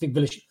 Andrew. I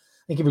think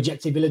he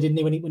rejected Villa, didn't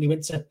he, when he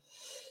went to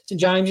St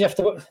James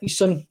after his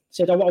son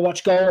said, "I want to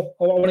watch goal.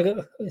 I want to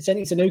go." Sent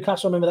him to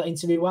Newcastle. I remember that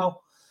interview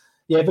well.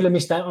 Yeah, Villa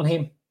missed out on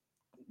him.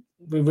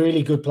 A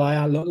really good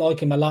player.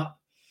 Like him a lot.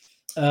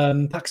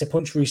 Packs a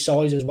punch for his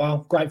size as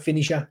well. Great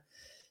finisher.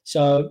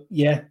 So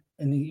yeah,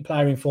 and the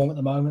player in form at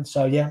the moment.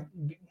 So yeah,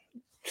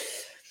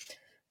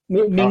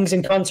 Mings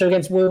and Konsa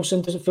against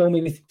Wilson doesn't fill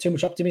me with too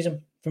much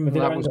optimism from a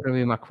Villa angle. That was going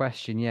to be my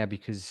question, yeah,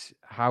 because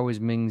how has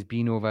Mings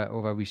been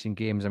over recent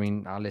games? I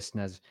mean, our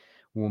listeners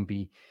won't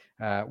be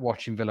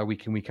watching Villa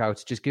week in, week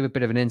out. Just give a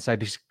bit of an insight,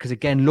 because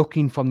again,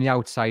 looking from the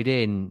outside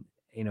in,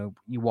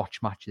 you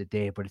watch Match of the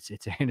Day, but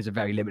it's a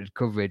very limited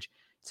coverage.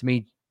 To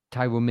me,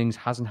 Tyrone Mings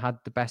hasn't had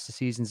the best of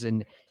seasons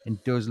and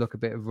does look a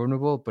bit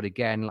vulnerable. But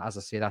again, as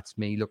I say, that's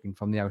me looking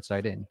from the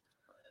outside in.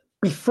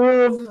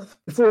 Before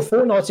a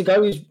fortnight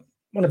ago, he was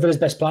one of Villa's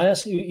best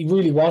players. He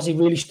really was. He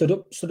really stood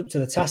up to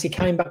the task. He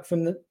came back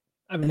from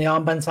having the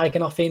armband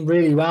taken off him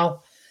really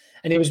well.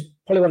 And he was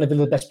probably one of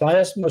Villa's best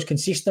players, most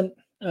consistent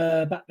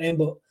back then.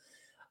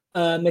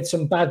 But made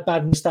some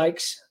bad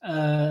mistakes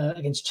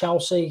against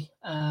Chelsea.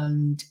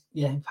 And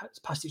yeah,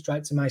 passed it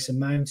straight to Mason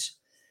Mount.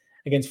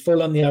 Against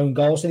Fulham, the own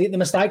goal. So the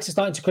mistakes are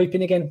starting to creep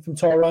in again from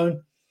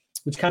Tyrone,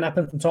 which can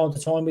happen from time to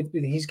time with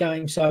his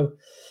game. So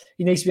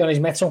he needs to be on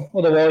his mettle.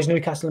 Otherwise,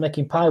 Newcastle are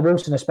making pay.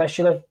 Wilson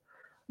especially.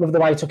 Love the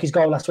way he took his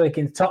goal last week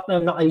in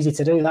Tottenham. Not easy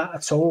to do that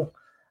at all.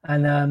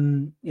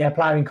 And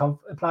player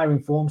in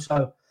form.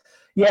 So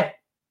yeah,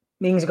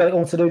 Mings have got it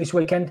all to do this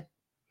weekend.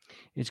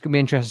 It's going to be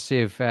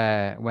interesting to see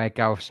where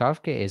Gareth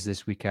Southgate is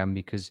this weekend,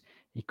 because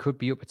he could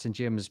be up at St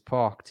James's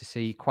Park to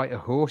see quite a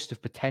host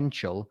of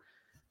potential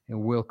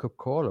World Cup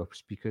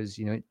call-ups, because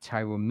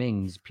Tyrone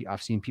Mings,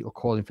 I've seen people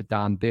calling for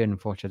Dan Burn.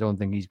 Unfortunately, I don't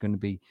think he's going to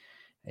be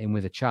in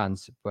with a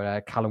chance.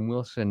 But Callum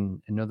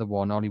Wilson, another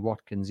one, Ollie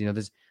Watkins.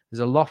 There's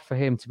a lot for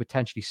him to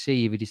potentially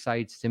see if he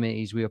decides to make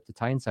his way up to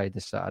Tyneside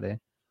this Saturday.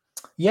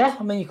 Yeah,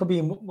 I mean, he could be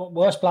in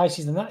worse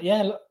places than that.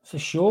 Yeah, for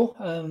sure.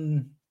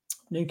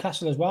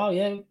 Newcastle as well.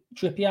 Yeah,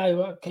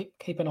 Trippier,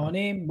 keep an eye on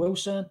him.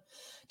 Wilson,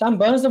 Dan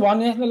Burn's the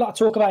one. Yeah, a lot of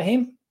talk about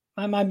him.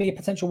 Maybe a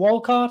potential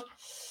wild card.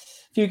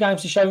 Few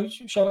games to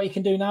show what he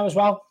can do now as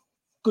well.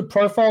 Good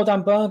profile,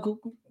 Dan Burn,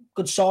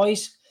 good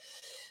size,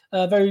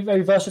 very,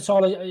 very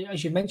versatile,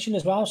 as you mentioned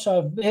as well.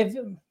 So,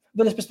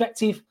 Villa's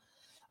perspective,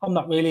 I'm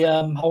not really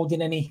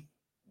holding any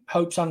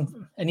hopes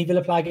on any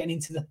Villa player getting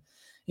into the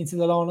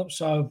lineup.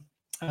 So,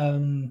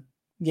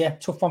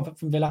 tough one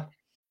from Villa.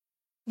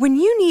 When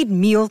you need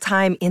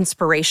mealtime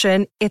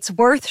inspiration, it's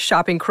worth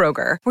shopping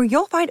Kroger, where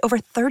you'll find over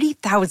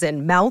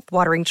 30,000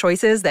 mouth-watering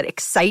choices that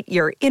excite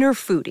your inner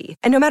foodie.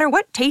 And no matter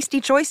what tasty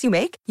choice you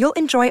make, you'll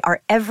enjoy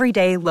our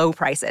everyday low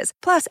prices,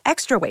 plus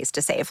extra ways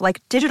to save,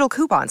 like digital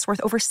coupons worth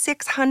over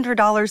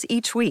 $600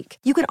 each week.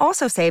 You can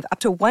also save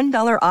up to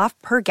 $1 off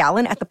per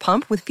gallon at the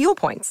pump with fuel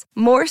points.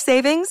 More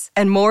savings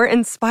and more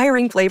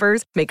inspiring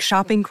flavors make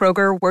shopping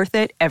Kroger worth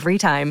it every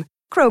time.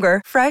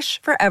 Kroger,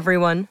 fresh for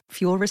everyone.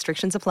 Fuel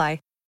restrictions apply.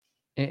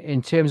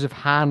 In terms of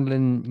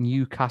handling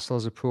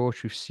Newcastle's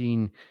approach, we've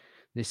seen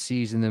this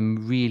season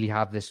them really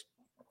have this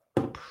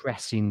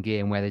pressing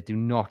game where they do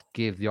not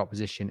give the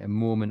opposition a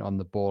moment on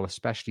the ball,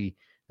 especially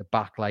the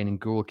backline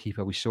and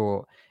goalkeeper. We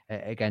saw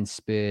against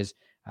Spurs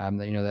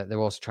that they're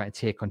also trying to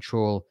take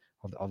control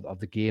of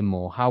the game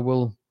more. How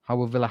will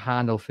Villa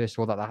handle, first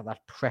of all,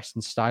 that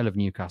pressing style of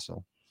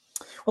Newcastle?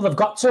 Well, they've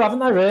got to, haven't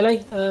they, really?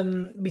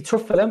 It'll be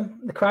tough for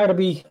them. The crowd will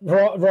be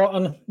right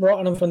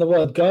on them from the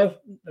word go.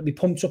 They'll be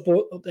pumped up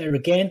there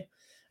again.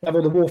 Have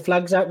all the war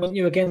flags out, won't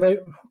you, again?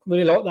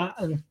 Really like that.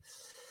 And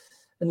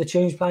the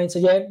tunes playing. So,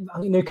 yeah,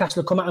 I think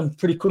Newcastle will come at them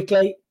pretty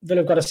quickly.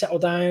 Villa have got to settle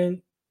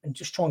down and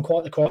just try and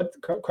quiet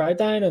the crowd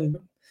down and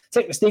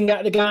take the sting out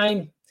of the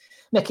game,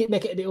 make it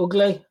a bit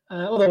ugly.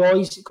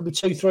 Otherwise, it could be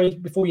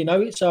 2-3 before you know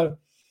it. So,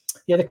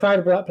 yeah, the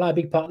crowd will play a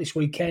big part this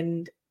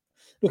weekend.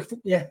 Look,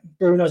 yeah,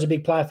 Bruno's a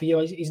big player for you,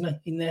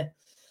 isn't he? In there,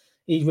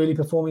 he's really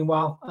performing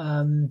well.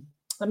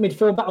 That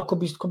midfield battle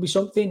could be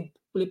something.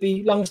 Will it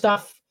be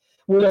Longstaff,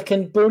 Willock,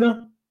 and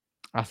Bruno?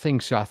 I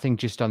think so. I think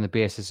just on the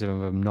basis of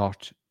them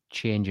not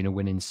changing a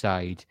winning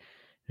side,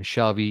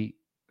 Shelby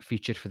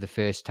featured for the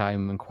first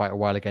time in quite a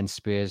while against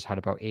Spurs. Had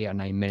about 8 or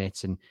 9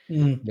 minutes, and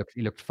he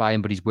looked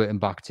fine. But he's working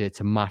back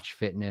to match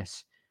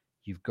fitness.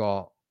 You've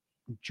got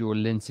Joe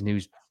Linton,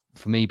 who's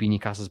for me been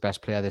Newcastle's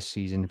best player this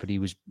season, but he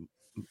was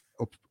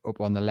up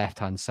on the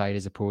left-hand side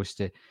as opposed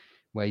to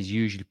where he's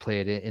usually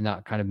played in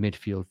that kind of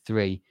midfield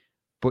three.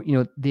 But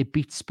they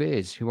beat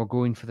Spurs, who are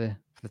going for the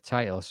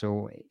title.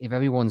 So if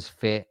everyone's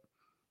fit,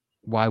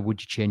 why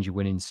would you change your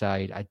winning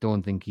side? I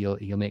don't think he'll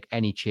make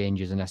any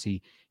changes unless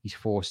he's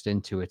forced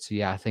into it. So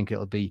yeah, I think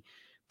it'll be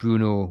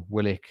Bruno,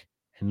 Willock,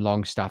 and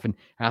Longstaff.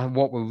 And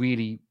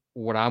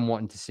what I'm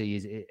wanting to see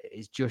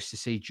is just to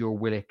see Joe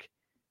Willock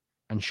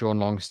and Sean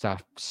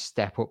Longstaff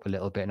step up a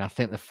little bit. And I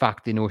think the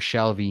fact they know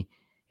Shelvey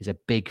is a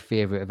big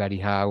favourite of Eddie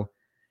Howe,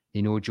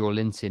 they know Joe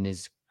Linton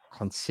is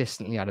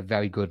consistently at a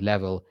very good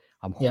level.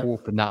 I'm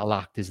hoping that'll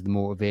act as the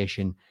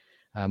motivation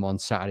on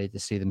Saturday to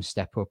see them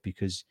step up,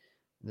 because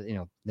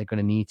they're going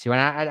to need to.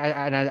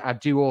 And I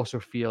do also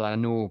feel, I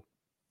know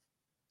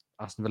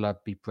Aston Villa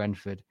beat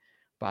Brentford,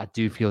 but I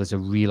do feel there's a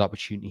real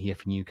opportunity here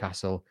for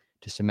Newcastle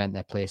to cement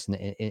their place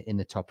in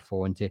the top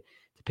four and to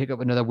pick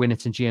up another win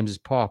at St James's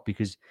Park,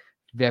 because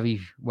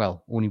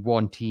only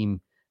one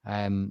team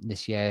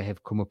this year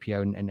have come up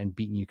here and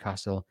beat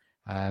Newcastle,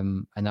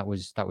 and that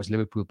was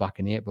Liverpool back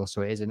in April.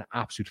 So it is an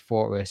absolute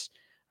fortress,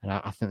 and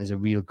I think there's a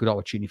real good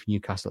opportunity for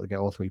Newcastle to get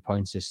all 3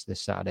 points this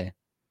Saturday.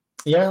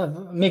 Yeah,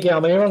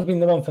 Miguel Almiron's been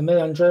the one for me.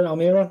 Andrew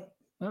Almiron,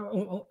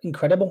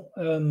 incredible.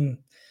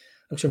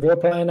 Looks a real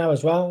player now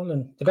as well.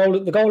 And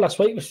the goal last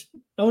week was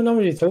no one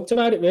really talked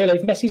about it really.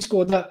 If Messi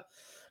scored that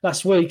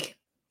last week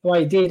the way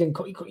he did and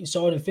cut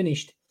inside and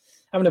finished,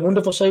 having a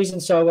wonderful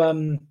season. So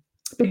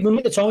big money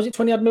at the time. Was it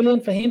 20-odd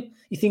million for him?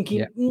 You're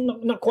thinking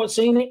not quite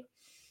seeing it.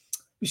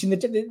 We've seen the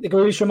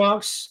Grealish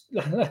remarks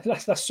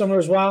last summer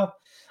as well,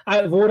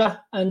 out of order.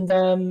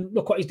 And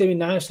look what he's doing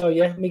now. So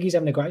yeah, Miggy's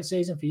having a great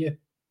season for you.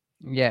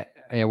 Yeah,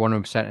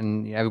 100%.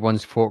 And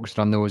everyone's focused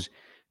on those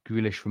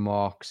Grealish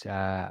remarks.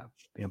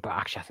 But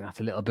actually, I think that's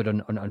a little bit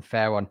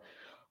unfair on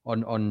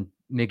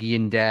Miggy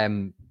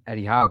and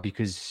Eddie Howe,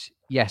 because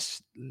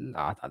yes,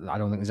 I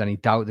don't think there's any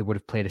doubt they would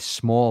have played a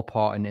small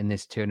part in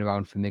this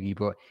turnaround for Miggy,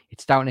 but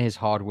it's down to his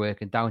hard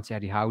work and down to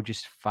Eddie Howe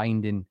just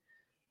finding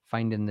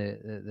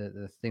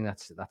the thing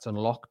that's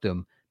unlocked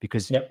them.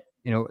 Because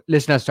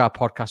listeners to our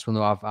podcast will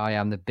know I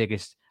am the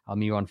biggest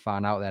Almiron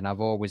fan out there, and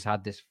I've always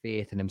had this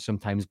faith in him,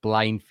 sometimes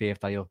blind faith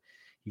that he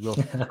will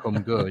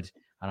become good,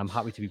 and I'm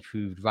happy to be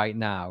proved right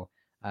now.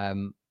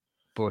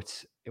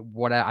 But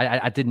what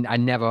I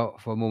never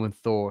for a moment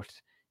thought,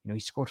 he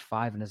scored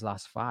 5 in his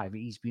last 5.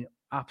 He's been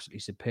absolutely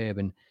superb.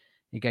 And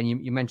again,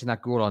 you mentioned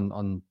that goal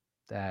on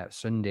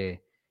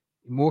Sunday.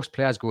 Most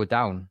players go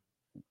down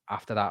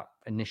after that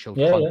initial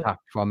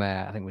contact from,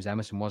 I think it was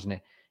Emerson, wasn't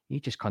it? He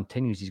just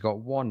continues. He's got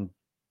one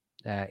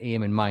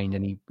aim in mind,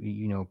 and he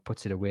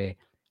puts it away.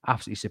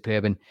 Absolutely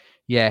superb. And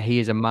yeah, he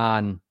is a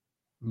man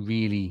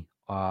really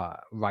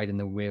riding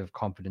the wave of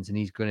confidence, and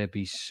he's going to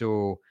be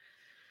so...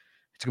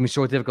 It's going to be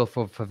so difficult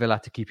for Villa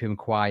to keep him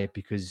quiet,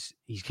 because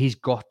he's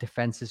got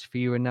defenses for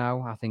you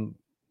now. I think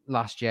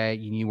last year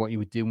you knew what you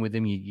were doing with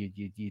him.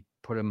 You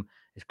put him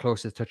as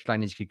close to the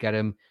touchline as you could get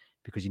him,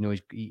 because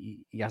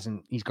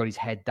he's got his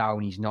head down.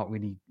 He's not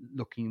really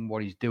looking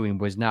what he's doing.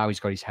 Whereas now he's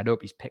got his head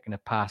up. He's picking a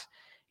pass.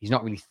 He's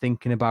not really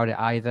thinking about it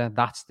either.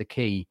 That's the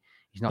key.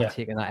 He's not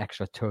taking that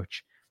extra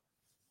touch.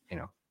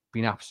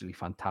 Been absolutely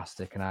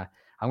fantastic. And I'm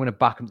going to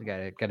back him to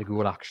get a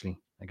goal actually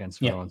against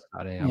Villa on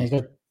Saturday.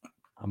 Good.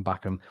 I'm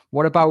backing him.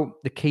 What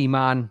about the key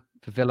man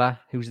for Villa?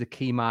 Who's the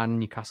key man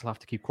Newcastle have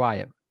to keep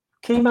quiet?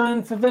 Key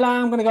man for Villa,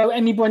 I'm going to go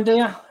Emi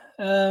Buendia.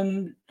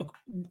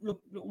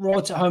 Look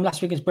right at home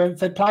last week against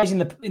Brentford. Plays in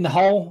the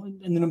hole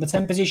in the number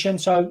 10 position,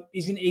 so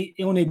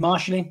he'll need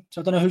marshalling. So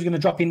I don't know who's going to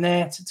drop in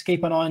there to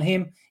keep an eye on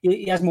him.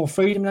 He has more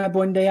freedom now,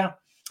 Buendia.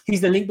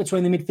 He's the link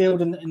between the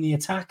midfield and the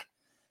attack,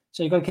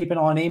 so you've got to keep an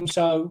eye on him.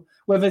 So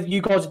whether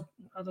you guys,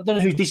 I don't know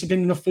who's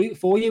disciplined enough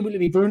for you. Will it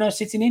be Bruno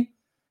sitting in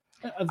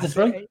of the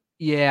three?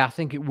 Yeah, I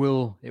think it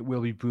will. It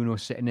will be Bruno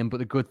sitting in. But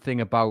the good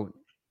thing about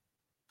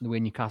the way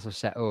Newcastle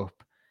set up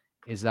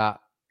is that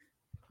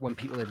when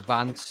people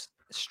advance,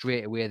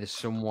 straight away there's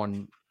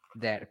someone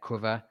there to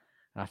cover.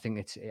 And I think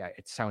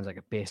it sounds like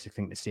a basic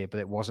thing to say, but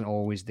it wasn't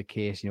always the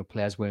case.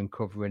 Players weren't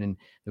covering, and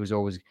there was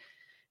always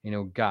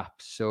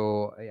gaps.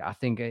 So I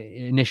think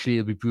initially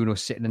it'll be Bruno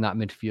sitting in that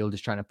midfield,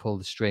 just trying to pull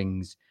the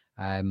strings.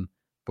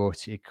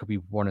 But it could be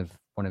one of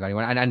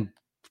anyone. And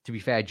to be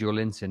fair, Joe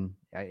Linton,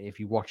 if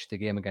you watched the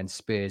game against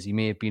Spurs, he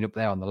may have been up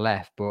there on the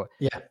left, but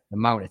the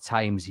amount of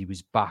times he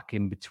was back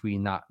in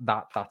between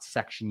that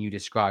section you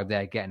described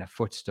there, getting a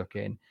foot stuck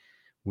in,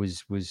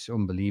 was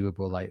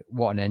unbelievable. Like,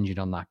 what an engine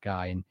on that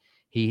guy. And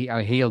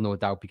he'll no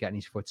doubt be getting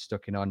his foot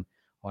stuck in on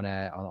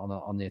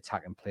the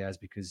attacking players,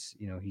 because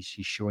he's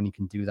shown he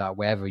can do that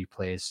wherever he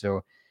plays.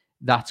 So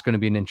that's going to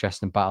be an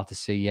interesting battle to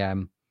see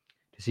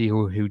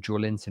who Joe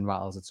Linton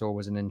rattles. It's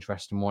always an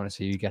interesting one to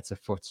see who gets a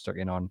foot stuck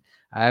in on.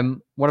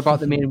 What about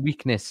the main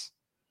weakness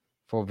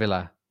for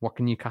Villa? What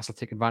can Newcastle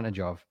take advantage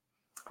of?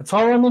 A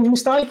Tyrone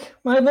mistake,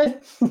 maybe.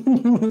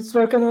 We've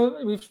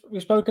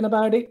spoken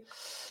about it.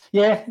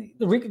 Yeah,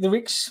 the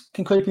Ricks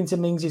can creep into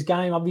Mings'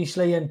 game,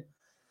 obviously, and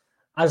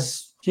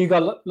as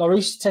Hugo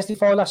Lloris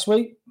testified last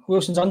week,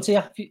 Wilson's onto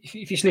you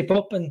if you slip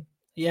up, and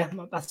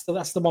that's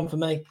the one for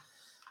me.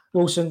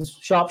 Wilson's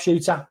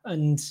sharpshooter,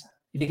 and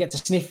if you get to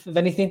sniff of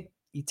anything,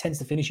 he tends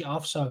to finish it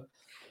off. So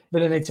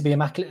Villa need to be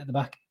immaculate at the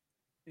back.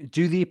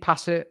 Do they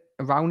pass it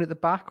around at the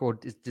back, or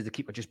did the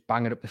keeper just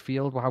bang it up the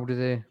field? How do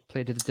they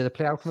play? Did they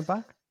play out from the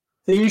back?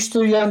 They used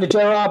to, under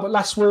Gerrard, but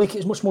last week it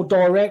was much more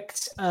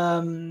direct.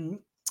 So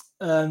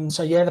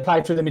they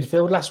played through the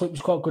midfield. Last week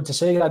was quite good to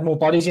see. They had more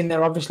bodies in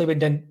there, obviously, with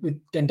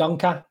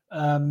Dendoncker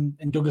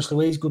and Douglas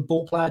Luiz, good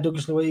ball player,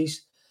 Douglas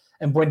Luiz,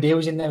 and Buendia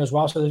was in there as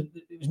well. So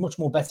it was much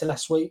more better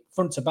last week,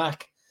 front to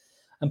back,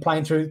 and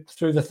playing through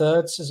the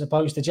thirds, as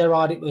opposed to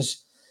Gerrard. It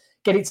was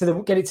get it to the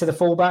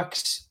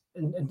fullbacks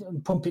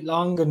and pump it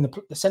long, and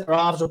the centre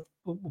halves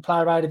will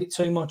play around a bit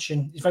too much,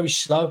 and it's very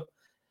slow.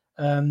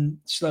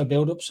 Slow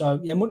build up. So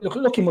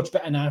looking much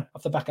better now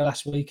off the back of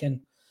last week,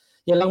 and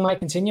long may it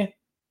continue.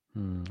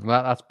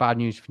 Well, that's bad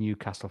news for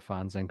Newcastle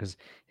fans then, because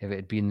if it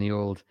had been the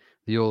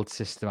old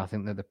system, I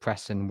think that the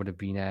pressing would have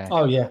been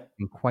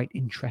been quite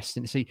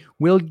interesting to see.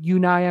 Will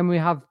Unai Emery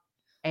have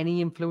any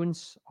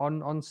influence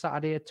on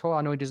Saturday at all?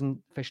 I know he doesn't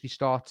officially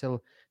start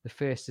till the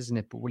 1st, isn't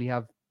it? But will he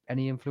have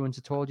any influence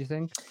at all, do you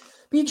think?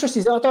 Be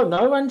interesting. I don't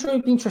know, Andrew.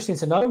 It'd be interesting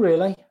to know,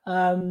 really.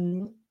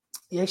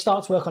 He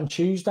starts work on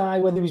Tuesday.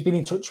 Whether he's been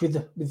in touch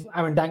with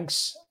Aaron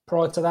Danks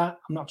prior to that,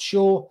 I'm not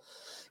sure.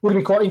 Would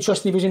be quite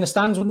interesting if he was in the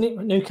stands, wouldn't it?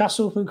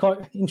 Newcastle would be quite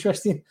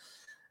interesting.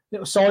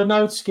 Little side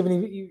notes,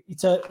 given he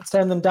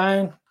turned them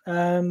down.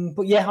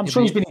 But I'm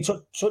sure he's been in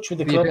touch with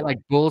the club. A bit like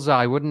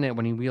Bullseye, wouldn't it,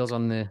 when he wheels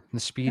on the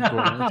speedboat?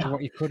 That's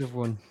what he could have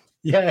won.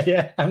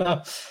 Yeah, I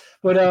know.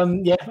 But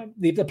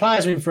the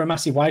players are in for a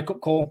massive wake-up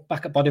call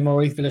back at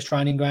Bodymoor Heath Villa's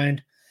training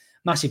ground.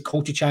 Massive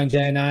culture change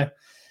there now.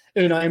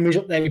 Unai Emery's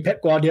up there with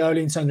Pep Guardiola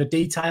in terms of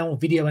detail,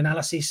 video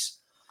analysis.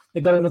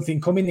 They've got nothing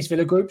coming, this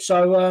Villa group.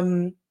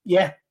 So,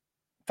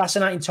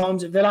 fascinating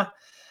times at Villa.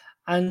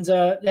 And,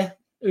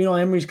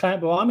 Unai Emery's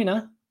client behind me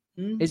now.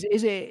 Is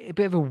it a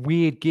bit of a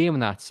weird game in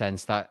that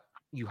sense that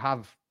you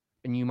have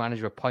a new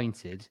manager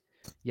appointed,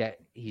 yet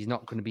he's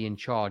not going to be in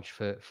charge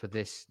for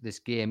this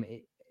game?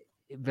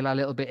 Villa a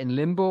little bit in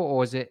limbo,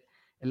 or is it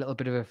a little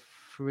bit of a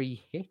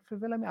free hit for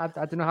Villa?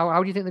 I don't know.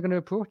 How do you think they're going to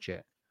approach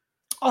it?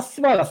 I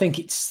think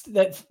it's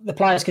that the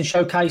players can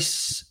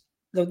showcase.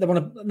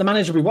 The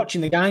manager will be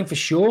watching the game for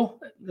sure.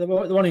 They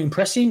want to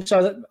impress him,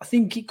 so I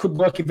think it could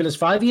work in Villa's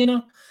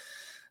favour.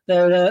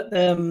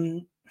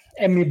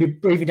 Emery will be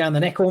breathing down the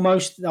neck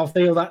almost. They'll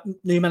feel that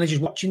new manager's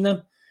watching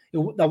them. They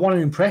want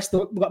to impress.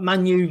 We've got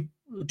Man U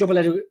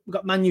double-header. We've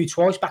got Man U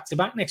twice back to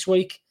back next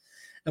week.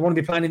 They want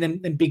to be playing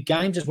in them big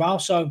games as well.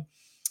 So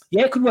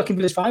it could work in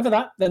Villa's favour.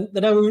 That they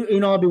know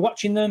Unai will be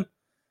watching them,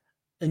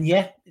 and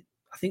I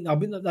think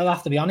they'll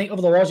have to be on it.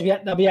 Otherwise,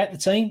 they'll be out the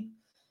team.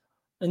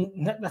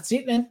 And that's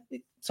it then.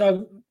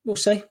 So we'll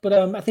see. But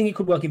I think it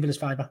could work in Villa's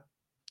favour.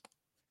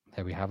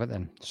 There we have it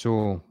then.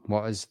 So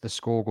what is the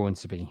score going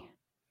to be?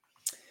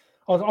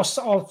 I'll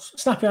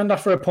snap your hand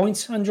off for a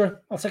point, Andrew.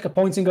 I'll take a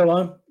point and go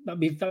home. That'd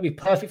be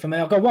perfect for me.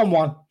 I'll go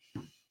 1-1.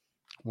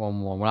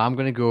 1-1. Well, I'm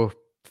going to go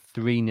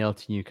 3-0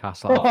 to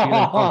Newcastle.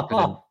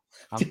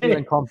 I'm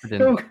feeling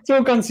confident. It's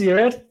all gone to your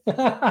head.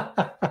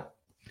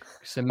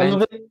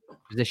 Cement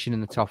position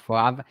in the top 4.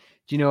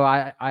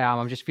 I am.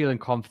 I'm just feeling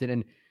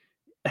confident,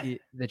 and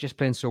they're just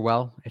playing so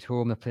well at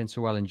home. They're playing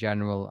so well in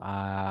general.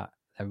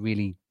 They're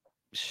really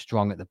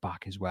strong at the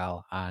back as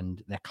well,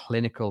 and they're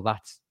clinical.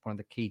 That's one of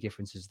the key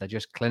differences. They're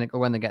just clinical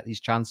when they get these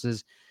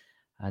chances,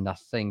 and I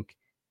think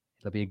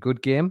it'll be a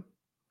good game,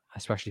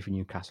 especially for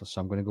Newcastle.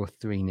 So I'm going to go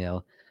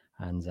 3-0,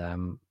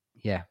 and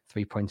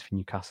 3 points for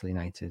Newcastle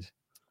United.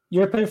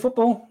 European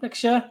football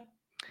next year?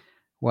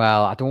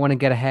 Well, I don't want to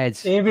get ahead.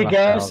 Here we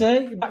go. See,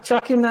 you're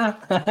backtracking now.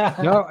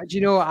 No, do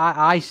you know?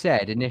 I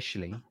said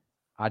initially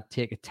I'd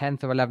take a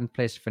 10th or 11th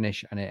place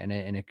finish in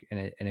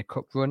a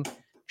cup run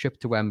trip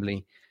to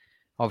Wembley.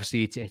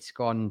 Obviously, it's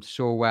gone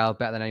so well,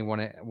 better than anyone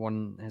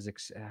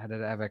had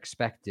ever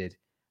expected.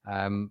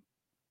 I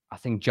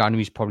think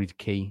January's probably the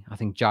key. I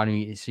think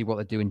January, see what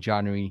they do in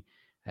January.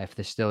 If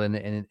they're still in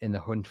the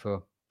hunt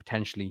for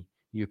potentially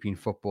European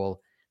football,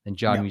 then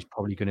January's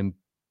probably going to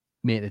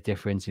make the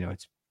difference.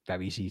 It's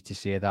very easy to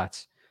say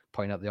that,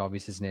 point out the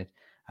obvious, isn't it?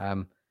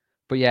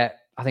 But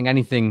I think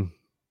anything,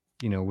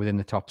 within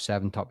the top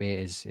 7, top 8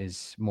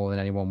 is more than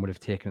anyone would have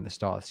taken at the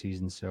start of the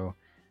season. So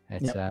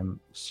it's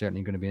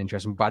certainly going to be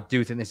interesting. But I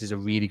do think this is a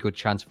really good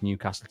chance for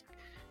Newcastle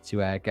to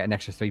get an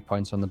extra 3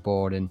 points on the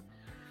board and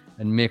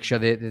make sure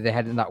they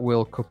head in that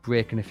World Cup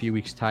break in a few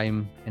weeks'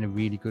 time in a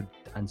really good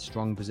and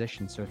strong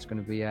position. So it's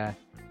going to be an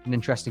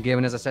interesting game.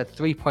 And as I said,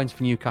 3 points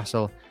for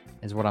Newcastle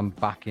is what I'm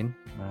backing.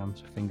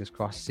 So fingers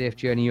crossed. Safe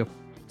journey up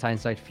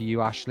Tyneside for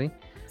you, Ashley.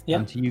 Yep.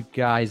 And to you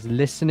guys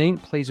listening,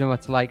 please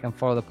remember to like and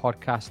follow the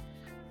podcast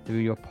through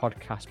your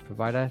podcast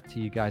provider. To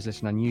you guys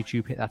listening on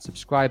YouTube, hit that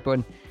subscribe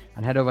button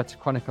and head over to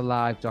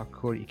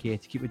chroniclelive.co.uk to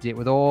keep up to date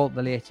with all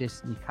the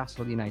latest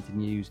Newcastle United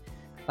news.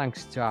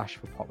 Thanks to Ash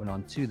for popping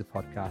on to the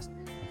podcast,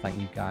 and thank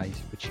you guys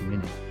for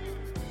tuning in.